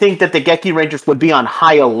 You would think that the Geki Rangers would be on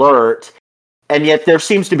high alert, and yet there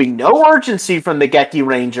seems to be no urgency from the Geki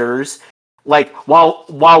Rangers.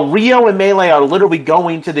 While Rio and Melee are literally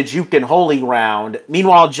going to the Juken Holy Ground,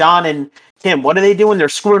 meanwhile John and Kim, what are they doing? They're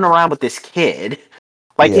screwing around with this kid.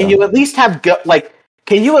 Can you at least have Go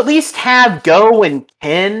and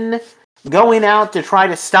Ken going out to try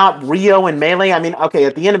to stop Rio and Melee? I mean, okay,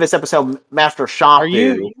 at the end of this episode, Master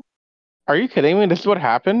Shafu. Are you kidding me? This is what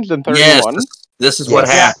happens in 31? Yes, this is what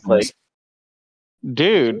happens.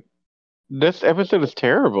 Dude, this episode is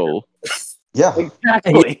terrible. Yeah.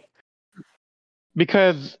 Exactly.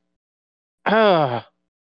 Because the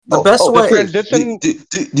best way.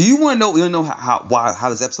 Do you want to know how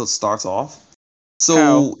this episode starts off?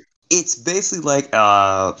 So it's basically like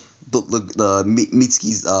the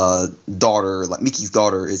Mitsuki's daughter, Miki's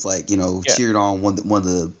daughter is cheered on one of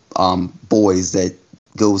the boys that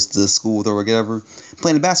goes to school or whatever,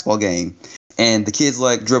 playing a basketball game. And the kid's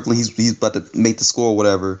dribbling, he's about to make the score or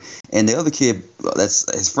whatever. And the other kid,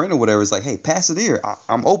 that's his friend or whatever, is like, hey, pass it here.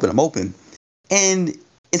 I'm open. And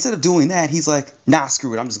instead of doing that, he's like, nah,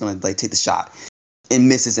 screw it. I'm just going to take the shot. And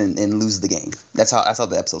misses and loses the game. That's how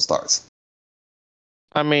the episode starts.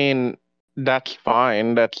 I mean, that's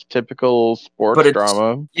fine. That's typical sports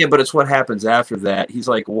drama. Yeah, but it's what happens after that. He's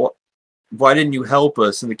like, what? Why didn't you help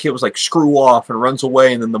us? And the kid was like, screw off, and runs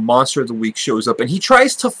away. And then the monster of the week shows up, and he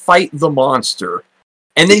tries to fight the monster,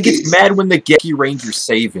 and then gets mad when the Geki Rangers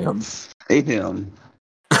save him. Save him.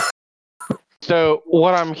 So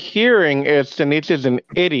what I'm hearing is Shinichi's an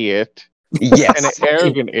idiot. Yes. And an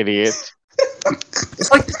arrogant idiot.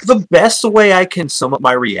 It's the best way I can sum up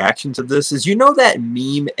my reaction to this is, that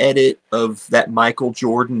meme edit of that Michael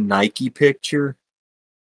Jordan Nike picture?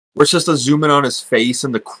 Where it's just a zoom in on his face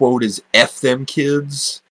and the quote is F them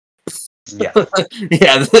kids. Yeah.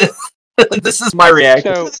 Yeah, this is my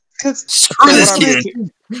reaction. Screw this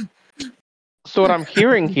kid. So what I'm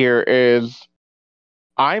hearing here is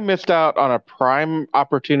I missed out on a prime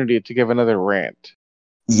opportunity to give another rant.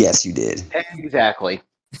 Yes, you did. Exactly.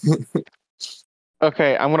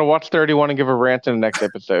 Okay, I'm going to watch 31 and give a rant in the next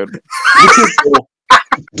episode.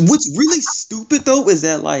 What's really stupid, though, is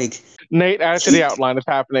that, Nate, add to the outline. It's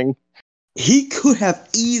happening. He could have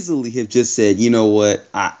easily have just said, you know what,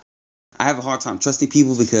 I have a hard time trusting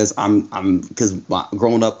people because because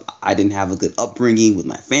growing up, I didn't have a good upbringing with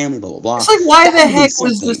my family, blah, blah, blah. It's why the heck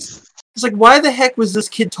was this? It's why the heck was this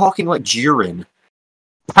kid talking like Jiren?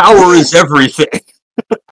 Power is everything.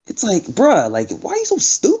 It's bruh, why are you so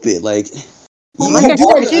stupid?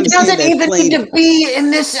 He doesn't even need to be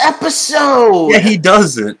in this episode. Yeah, he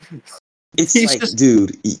doesn't. It's He's like, just-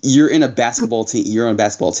 dude, you're in a basketball team. You're on a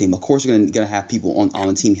basketball team. Of course, you're gonna have people on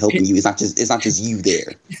the team helping you. It's not just you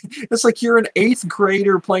there. It's like you're an 8th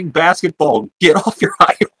grader playing basketball. Get off your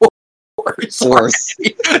high horse. Horse.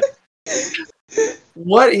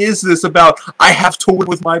 What is this about? I have to win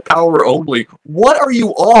with my power only. What are you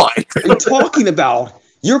on? What are you talking about?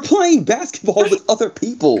 You're playing basketball with other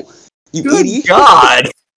people. You Good idiot.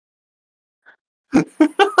 God.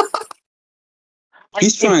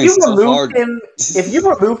 He's trying so hard. If you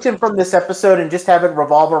removed him from this episode and just have it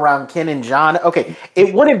revolve around Ken and John, okay,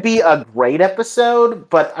 it wouldn't be a great episode,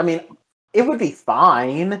 but I mean, it would be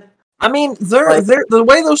fine. I mean, the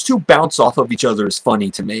way those two bounce off of each other is funny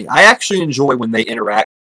to me. I actually enjoy when they interact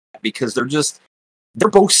because they're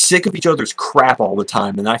both sick of each other's crap all the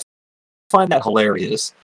time, and I find that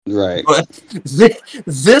hilarious. Right. But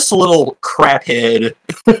this little craphead.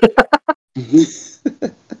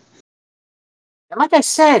 And like I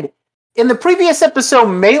said, in the previous episode,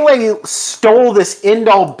 Melee stole this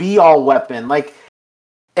end-all be-all weapon. Like,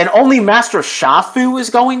 and only Master Shafu is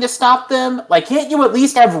going to stop them. Like, can't you at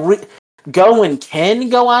least have Go and Ken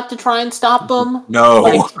go out to try and stop them? No.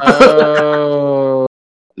 Like, Oh,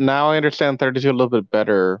 now I understand 32 a little bit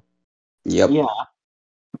better. Yep. yeah.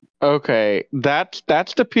 Okay, that's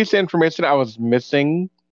the piece of information I was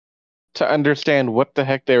missing to understand what the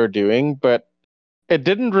heck they were doing, but it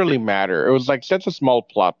didn't really matter. It was like such a small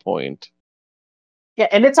plot point. Yeah,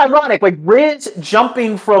 and it's ironic. Like, Riz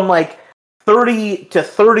jumping from, like, 30 to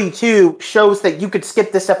 32 shows that you could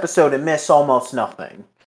skip this episode and miss almost nothing.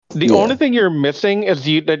 The Yeah. only thing you're missing is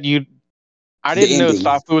I didn't know ending.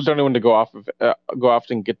 Safu was the only one to go off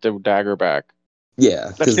and get the dagger back.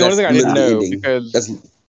 Yeah. That's the only thing I didn't know literally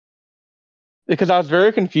because I was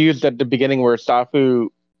very confused at the beginning where Safu,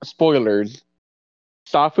 spoilers,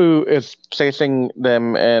 Safu is chasing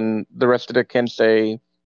them and the rest of the Kensei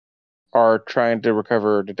are trying to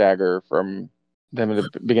recover the dagger from them in the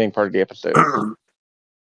beginning part of the episode.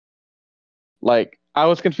 Like, I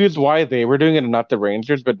was confused why they were doing it and not the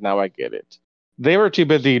Rangers, but now I get it. They were too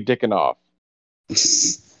busy dicking off.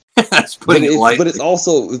 That's putting it lightly. But it's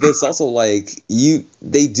also like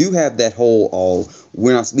they do have that whole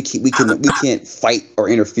we can't fight or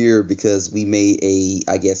interfere because we made a,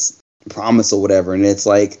 I guess, promise or whatever, and it's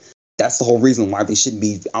like that's the whole reason why they shouldn't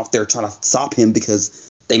be out there trying to stop him because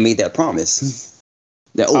they made that promise.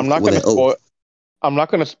 I'm not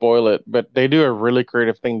going to spoil it, but they do a really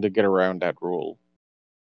creative thing to get around that rule.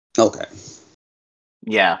 Okay.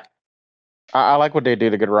 Yeah. I like what they do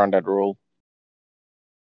to get around that rule.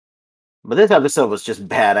 But this episode was just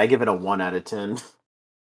bad. I give it a 1 out of 10.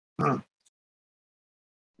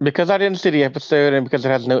 Because I didn't see the episode and because it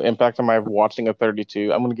has no impact on my watching a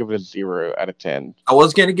 32, I'm going to give it a 0 out of 10. I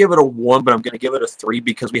was going to give it a 1, but I'm going to give it a 3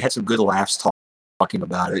 because we had some good laughs talking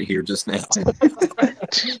about it here just now.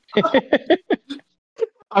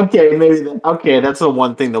 Okay, okay, that's the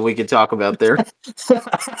one thing that we could talk about there.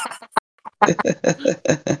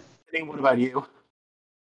 What about you?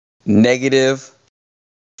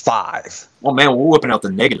 -5. Oh man, we're whipping out the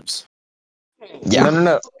negatives. Yeah.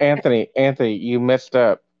 No. Anthony, you messed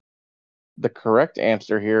up. The correct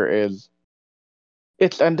answer here is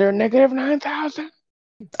it's under -9,000.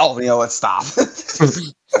 Oh, you know what? Stop.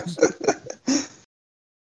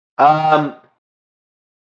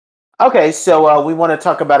 Okay, so we want to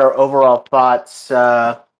talk about our overall thoughts.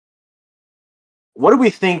 What do we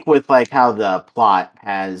think with like how the plot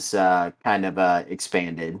has kind of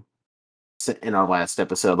expanded in our last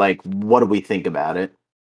episode? Like, what do we think about it?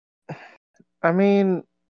 I mean,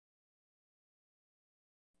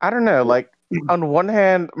 I don't know. Like, on one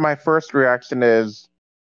hand, my first reaction is,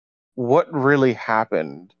 what really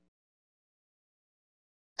happened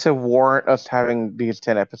to warrant us having these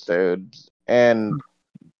 10 episodes? And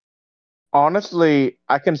honestly,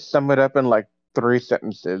 I can sum it up in like 3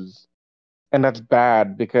 sentences. And that's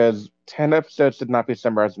bad because 10 episodes should not be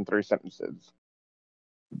summarized in 3 sentences.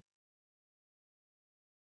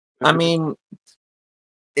 I mean,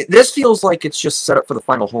 this feels like it's just set up for the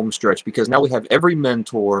final home stretch because now we have every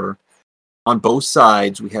mentor on both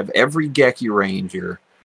sides. We have every Gekiranger.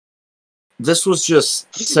 This was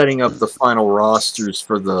just setting up the final rosters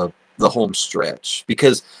for the home stretch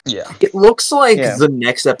because it looks like the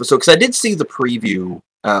next episode, because I did see the preview,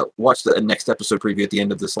 watch the next episode preview at the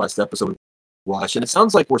end of this last episode we watched, and it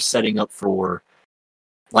sounds like we're setting up for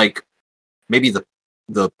like maybe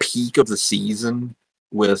the peak of the season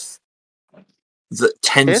with the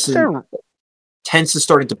tense is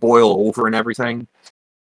starting to boil over and everything.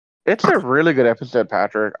 It's a really good episode,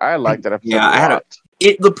 Patrick. I like that episode a lot.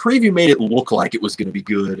 The preview made it look like it was going to be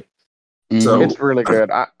good. So it's really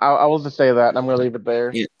good. I will just say that, and I'm going to leave it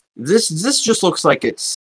there. This just looks like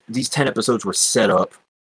these 10 episodes were set up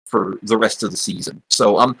for the rest of the season.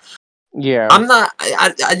 So I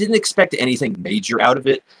didn't expect anything major out of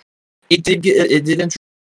it. It did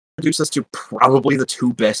introduce us to probably the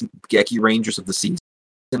two best Gekirangers of the season.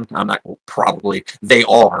 They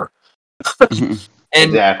are. And,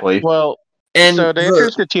 exactly. Well, so they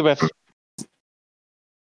introduced the two best.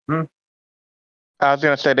 I was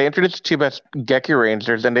gonna say they introduced the two best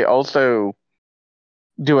Gekirangers, and they also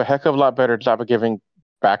do a heck of a lot better job of giving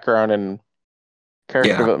background and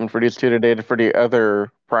character development for these two today for the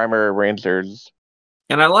other primary rangers.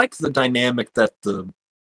 And I liked the dynamic that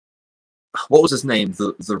what was his name?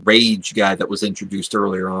 The rage guy that was introduced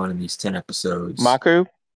earlier on in these 10 episodes. Maku?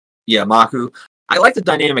 Yeah, Maku. I like the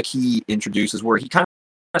dynamic he introduces where he kind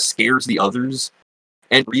of scares the others,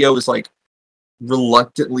 and Rio is like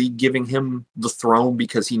reluctantly giving him the throne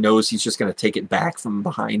because he knows he's just going to take it back from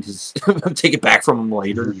behind take it back from him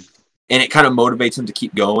later. And it kind of motivates him to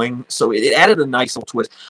keep going. So it added a nice little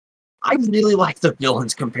twist. I really like the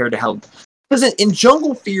villains compared to how... Because in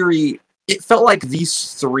Jungle Fury, it felt like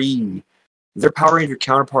these three, their Power Ranger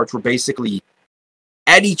counterparts, were basically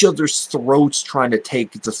at each other's throats trying to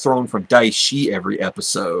take the throne from Daishi every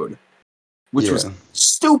episode. Which was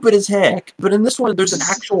stupid as heck. But in this one, there's an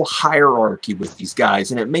actual hierarchy with these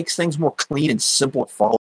guys, and it makes things more clean and simple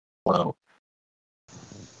to follow.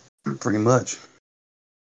 Pretty much.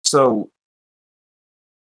 So,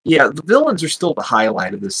 yeah, the villains are still the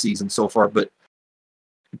highlight of this season so far, but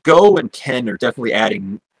Go and Ken are definitely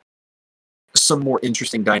adding some more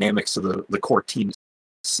interesting dynamics to the core team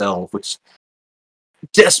itself, which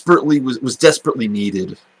desperately was desperately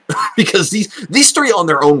needed. Because these three on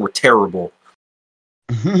their own were terrible.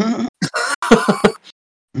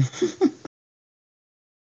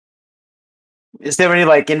 Is there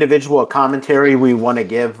any individual commentary we want to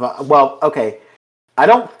give? Well, okay. I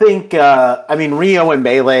don't think. Rio and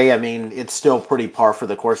Melee. It's still pretty par for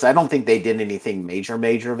the course. I don't think they did anything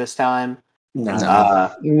major this time.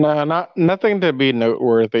 No, nothing to be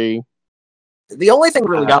noteworthy. The only thing we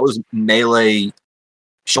really got was Melee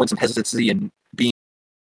showing some hesitancy and being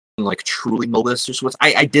truly malicious.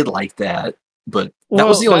 I did like that, but that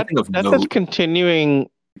was the only thing of note.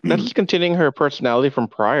 That's just continuing her personality from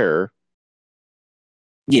prior.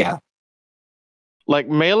 Yeah.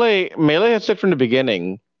 Melee has said from the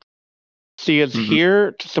beginning, she is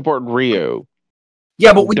here to support Rio.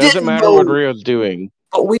 Yeah, but we doesn't matter what Rio's doing.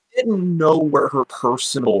 But we didn't know where her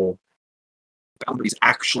personal boundaries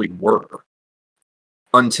actually were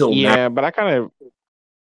until now. But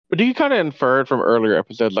you kind of inferred from earlier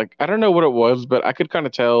episodes. I don't know what it was, but I could kind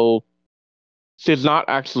of tell she's not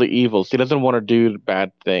actually evil. She doesn't want to do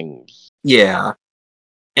bad things. Yeah,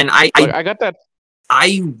 and I got that.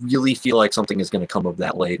 I really feel like something is going to come of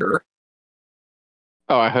that later.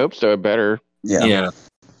 Oh, I hope so. It better. Yeah.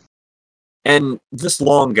 And this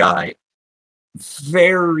long guy,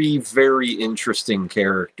 very, very interesting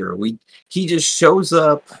character. He just shows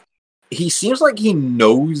up. He seems like he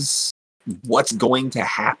knows what's going to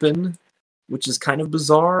happen, which is kind of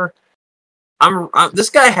bizarre. This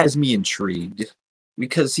guy has me intrigued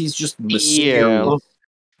because he's just mysterious. Yeah.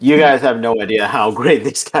 You guys have no idea how great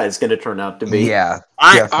this guy is going to turn out to be. Yeah,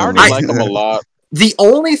 I already like him a lot. The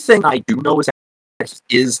only thing I do know is that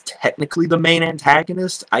he is technically the main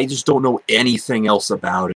antagonist. I just don't know anything else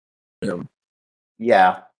about him.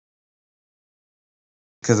 Yeah.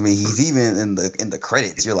 Because he's even in the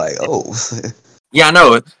credits. You're like, oh. Yeah, I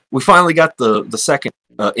know. We finally got the second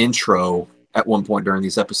intro at one point during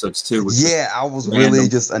these episodes too. I was really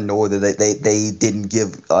just annoyed that they didn't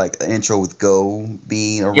give an intro with Go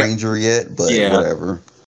being a ranger yet, but whatever.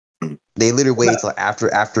 They literally waited till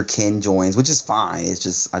after Ken joins, which is fine. It's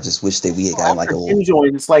just I just wish that we had gotten a little. Ken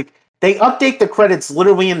joins, they update the credits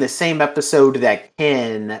literally in the same episode that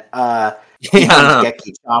Ken becomes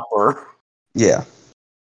Geki Chopper. Yeah.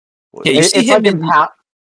 You see him in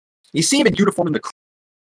uniform in the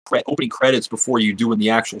opening credits before you do in the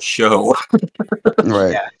actual show.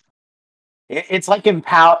 Right. Yeah. It's like in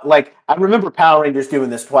I remember Power Rangers doing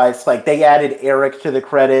this twice. They added Eric to the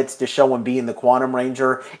credits to show him being the Quantum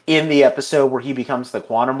Ranger in the episode where he becomes the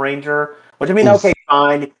Quantum Ranger. Which, okay,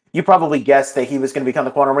 fine. You probably guessed that he was going to become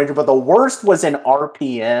the Quantum Ranger, but the worst was in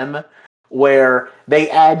RPM, where they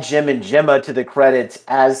add Jim and Gemma to the credits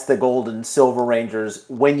as the Gold and Silver Rangers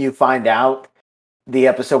when you find out the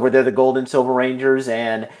episode where they're the Gold and Silver Rangers,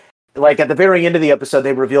 and at the very end of the episode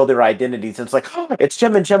they reveal their identities, and it's it's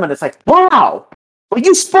Jim and Jim, and it's wow, well,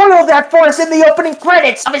 you spoiled that for us in the opening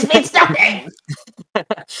credits. So it means nothing.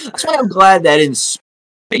 That's why I'm glad that in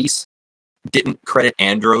Space didn't credit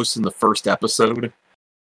Andros in the first episode.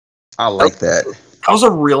 I like that. That was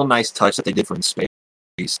a real nice touch that they did for in space.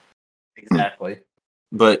 Exactly.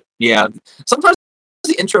 But yeah, sometimes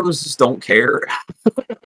the intros just don't care.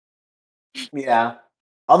 Yeah.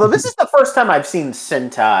 Although this is the first time I've seen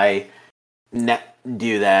Sentai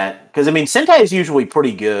do that. Because, I mean, Sentai is usually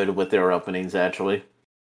pretty good with their openings, actually.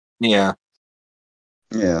 Yeah.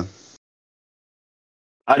 Yeah.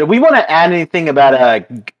 Do we want to add anything about...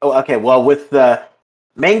 okay, well, with the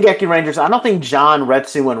main Gekirangers, I don't think John,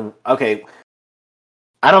 Retsu, and... Okay.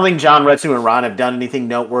 I don't think John, Retsu, and Ron have done anything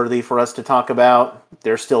noteworthy for us to talk about.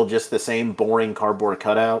 They're still just the same boring cardboard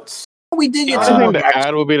cutouts. We did get The some only more thing to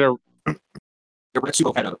add will be the.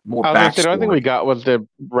 Retsuko had a more I was gonna say, the backstory. only thing we got was the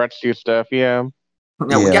Retsu stuff. Yeah.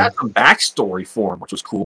 Now, we Yeah. got some backstory for him, which was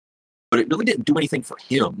cool. But it really didn't do anything for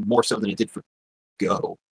him, more so than it did for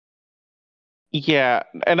Go. Yeah,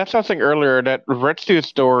 and that's what I was saying earlier, that Retsu's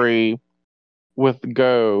story with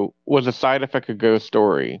Go was a side effect of Go's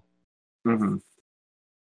story. Mm-hmm.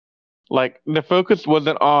 Like, the focus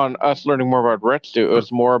wasn't on us learning more about Retsu, it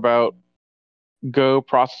was more about Go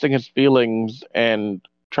processing his feelings and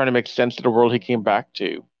trying to make sense of the world he came back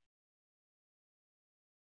to.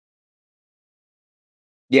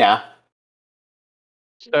 Yeah.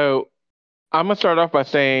 So, I'm gonna start off by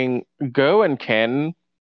saying Go and Ken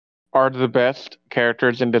are the best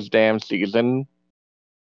characters in this damn season.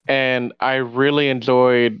 And I really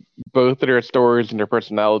enjoyed both of their stories and their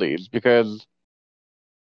personalities because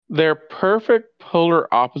they're perfect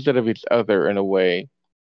polar opposite of each other in a way.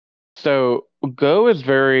 So Go is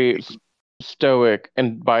very stoic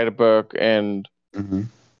and by the book, and Mm-hmm.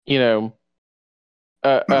 you know,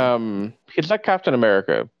 he's like Captain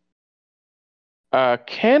America.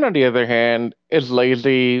 Ken, on the other hand, is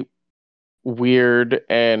lazy, weird,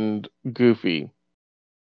 and goofy.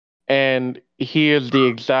 And he is the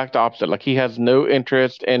exact opposite. Like, he has no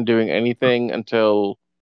interest in doing anything until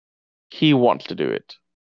he wants to do it.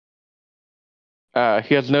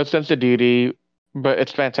 He has no sense of duty, but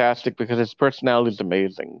it's fantastic because his personality is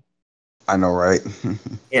amazing. I know, right?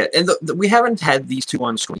 Yeah, and we haven't had these two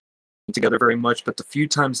on screen together very much, but the few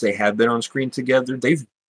times they have been on screen together,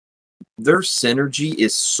 their synergy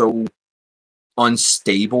is so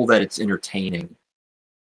unstable that it's entertaining.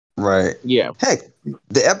 Right. Yeah. Heck,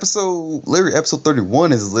 literally episode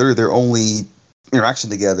 31 is literally their only interaction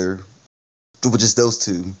together with just those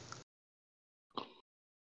two.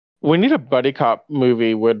 We need a buddy cop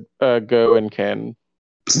movie with Go and Ken.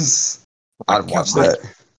 I'd watch that.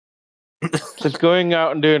 Just going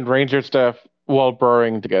out and doing ranger stuff while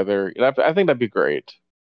burrowing together. I think that'd be great.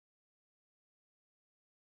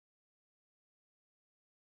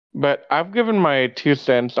 But I've given my 2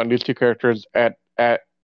 cents on these two characters at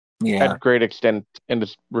great extent in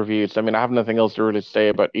this review. So, I mean, I have nothing else to really say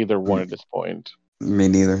about either one at this point. Me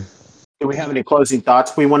neither. Do we have any closing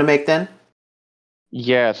thoughts we want to make then?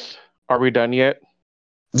 Yes. Are we done yet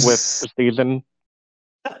with the season?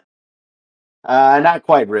 Not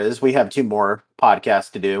quite, Riz. We have 2 more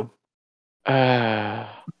podcasts to do.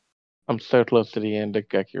 I'm so close to the end of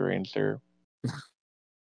Gekiranger.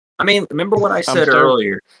 I mean, remember what I said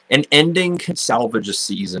earlier? An ending can salvage a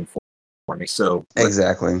season for me. So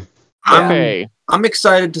Exactly. I'm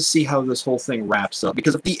excited to see how this whole thing wraps up.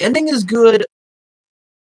 Because if the ending is good,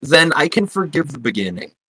 then I can forgive the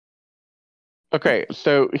beginning. Okay,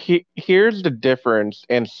 so here's the difference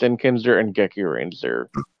in Senkinzer and Gekiranger.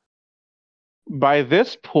 By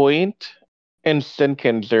this point in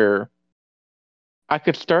Senkinzer, I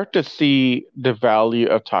could start to see the value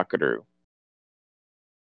of Takaru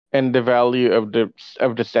and the value of the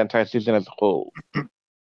Sentai season as a whole.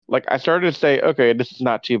 Like, I started to say, okay, this is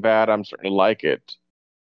not too bad. I'm starting to like it.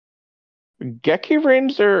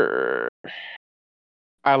 Gekiranger,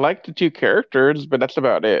 I like the 2 characters, but that's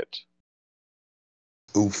about it.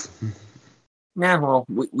 Oof. Yeah, well,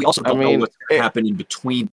 we also don't know what's going to happen in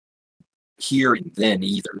between here and then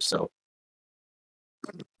either, so.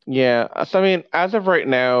 Yeah, so I mean, as of right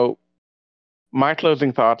now, my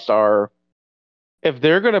closing thoughts are, if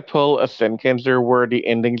they're going to pull a Senkinzer where the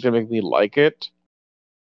ending's going to make me like it,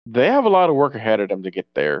 they have a lot of work ahead of them to get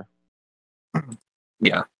there.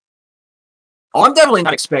 Yeah. Oh, I'm definitely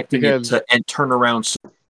not expecting it to turn around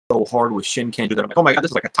so hard with Shinken that I'm like, oh my god,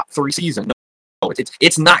 this is like a top 3 season. No,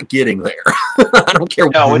 it's not getting there. I don't care.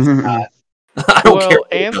 No, it's not. I don't care.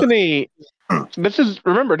 Anthony, this is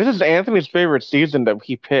Anthony's favorite season that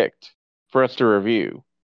he picked for us to review.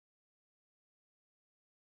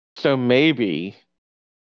 So maybe,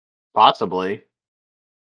 possibly.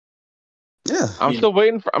 Yeah. I'm still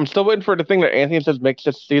waiting for the thing that Anthony says makes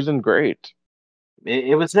this season great.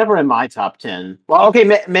 It was never in my top 10. Well,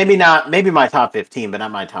 okay, maybe not. Maybe my top 15, but not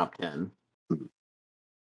my top 10.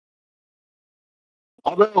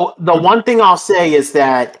 Although the one thing I'll say is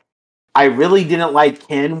that I really didn't like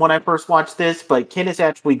Ken when I first watched this, but Ken has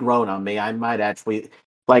actually grown on me. I might actually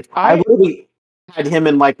I I really had him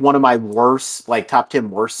in like one of my worst, like top 10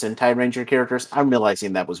 worst Sentai Ranger characters. I'm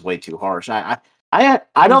realizing that was way too harsh. I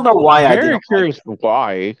don't know why I very didn't like curious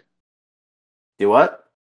why. do what?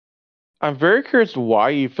 I'm very curious why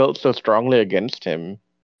you felt so strongly against him.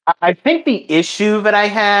 I think the issue that I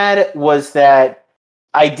had was that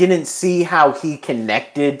I didn't see how he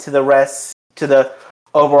connected to the rest to the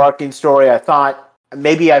overarching story. I thought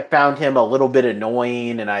maybe I found him a little bit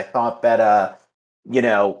annoying, and I thought that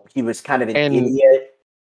he was kind of an And idiot.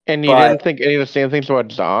 and you But didn't think any of the same things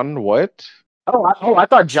about Zahn? What? I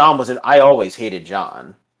thought John was. I always hated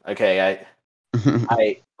John. Okay,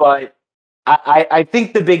 but I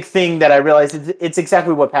think the big thing that I realized is it's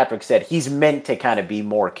exactly what Patrick said. He's meant to kind of be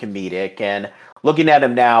more comedic, and looking at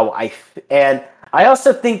him now, I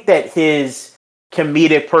also think that his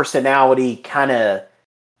comedic personality kind of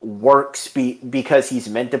works because he's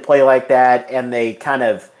meant to play like that, and they kind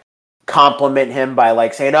of compliment him by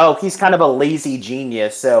like saying, "Oh, he's kind of a lazy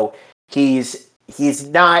genius." So he's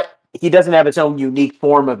not he doesn't have his own unique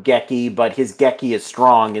form of Geki, but his Geki is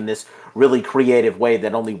strong in this really creative way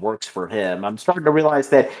that only works for him. I'm starting to realize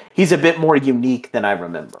that he's a bit more unique than I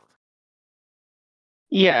remember.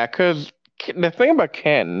 Yeah, because the thing about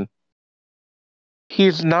Ken,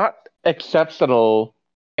 he's not exceptional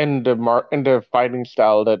in the fighting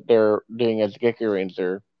style that they're doing as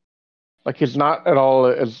Gekiranger. Like he's not at all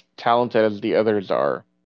as talented as the others are.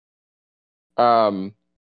 Um,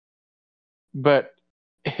 but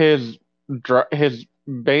his his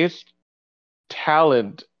base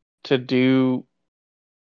talent to do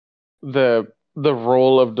the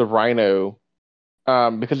role of the Rhino,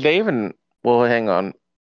 because they even well, hang on,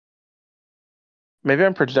 maybe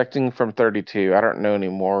I'm projecting from 32. I don't know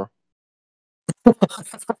anymore.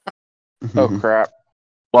 Oh crap!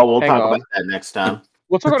 Well, we'll Hang talk about on. that next time.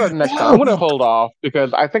 We'll talk about it next time. I'm gonna hold off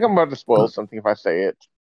because I think I'm about to spoil something if I say it.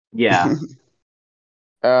 Yeah.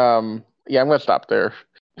 Yeah, I'm gonna stop there.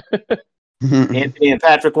 Anthony and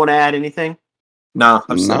Patrick want to add anything? No,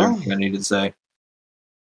 I've said No. everything I need to say.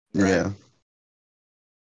 Yeah.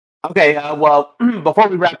 Okay, well, before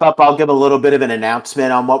we wrap up, I'll give a little bit of an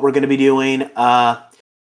announcement on what we're going to be doing.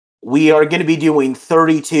 We are going to be doing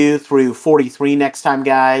 32 through 43 next time,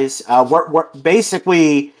 guys. We're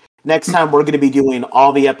basically next time we're going to be doing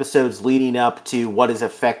all the episodes leading up to what is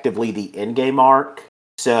effectively the end game arc.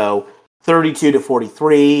 So 32 to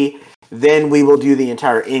 43. Then we will do the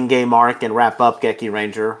entire end game arc and wrap up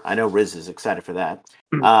Gekiranger. I know Riz is excited for that.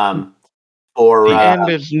 For The end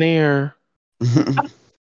is near.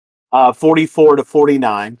 44 to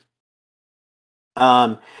 49.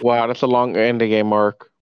 Wow, that's a long end game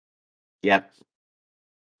arc. Yep.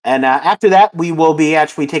 And after that, we will be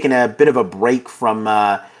actually taking a bit of a break from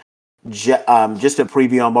just a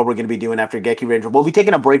preview on what we're going to be doing after Gekiranger. We'll be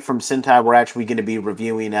taking a break from Sentai. We're actually going to be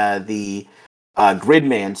reviewing the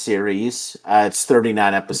Gridman series. It's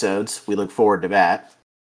 39 episodes. We look forward to that.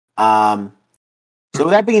 So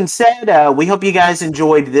with that being said, we hope you guys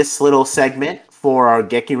enjoyed this little segment for our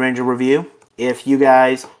Gekiranger review. If you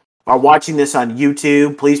guys are watching this on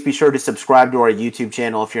YouTube, please be sure to subscribe to our YouTube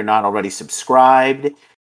channel if you're not already subscribed.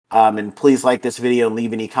 And please like this video and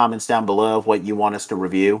leave any comments down below of what you want us to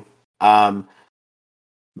review. And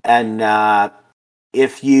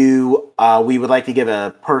if you, we would like to give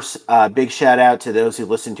a big shout out to those who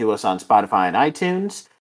listen to us on Spotify and iTunes.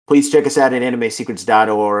 Please check us out at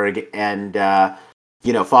animesecrets.org and,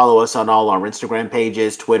 follow us on all our Instagram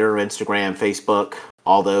pages, Twitter, Instagram, Facebook,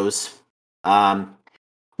 all those.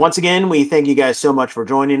 Once again, we thank you guys so much for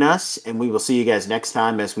joining us, and we will see you guys next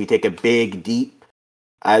time as we take a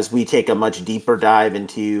much deeper dive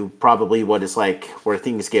into probably what is like where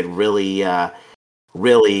things get really,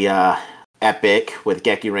 really epic with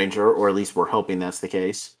Gekiranger, or at least we're hoping that's the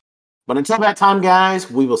case. But until that time, guys,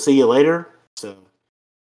 we will see you later. So,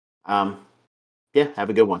 have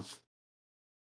a good one.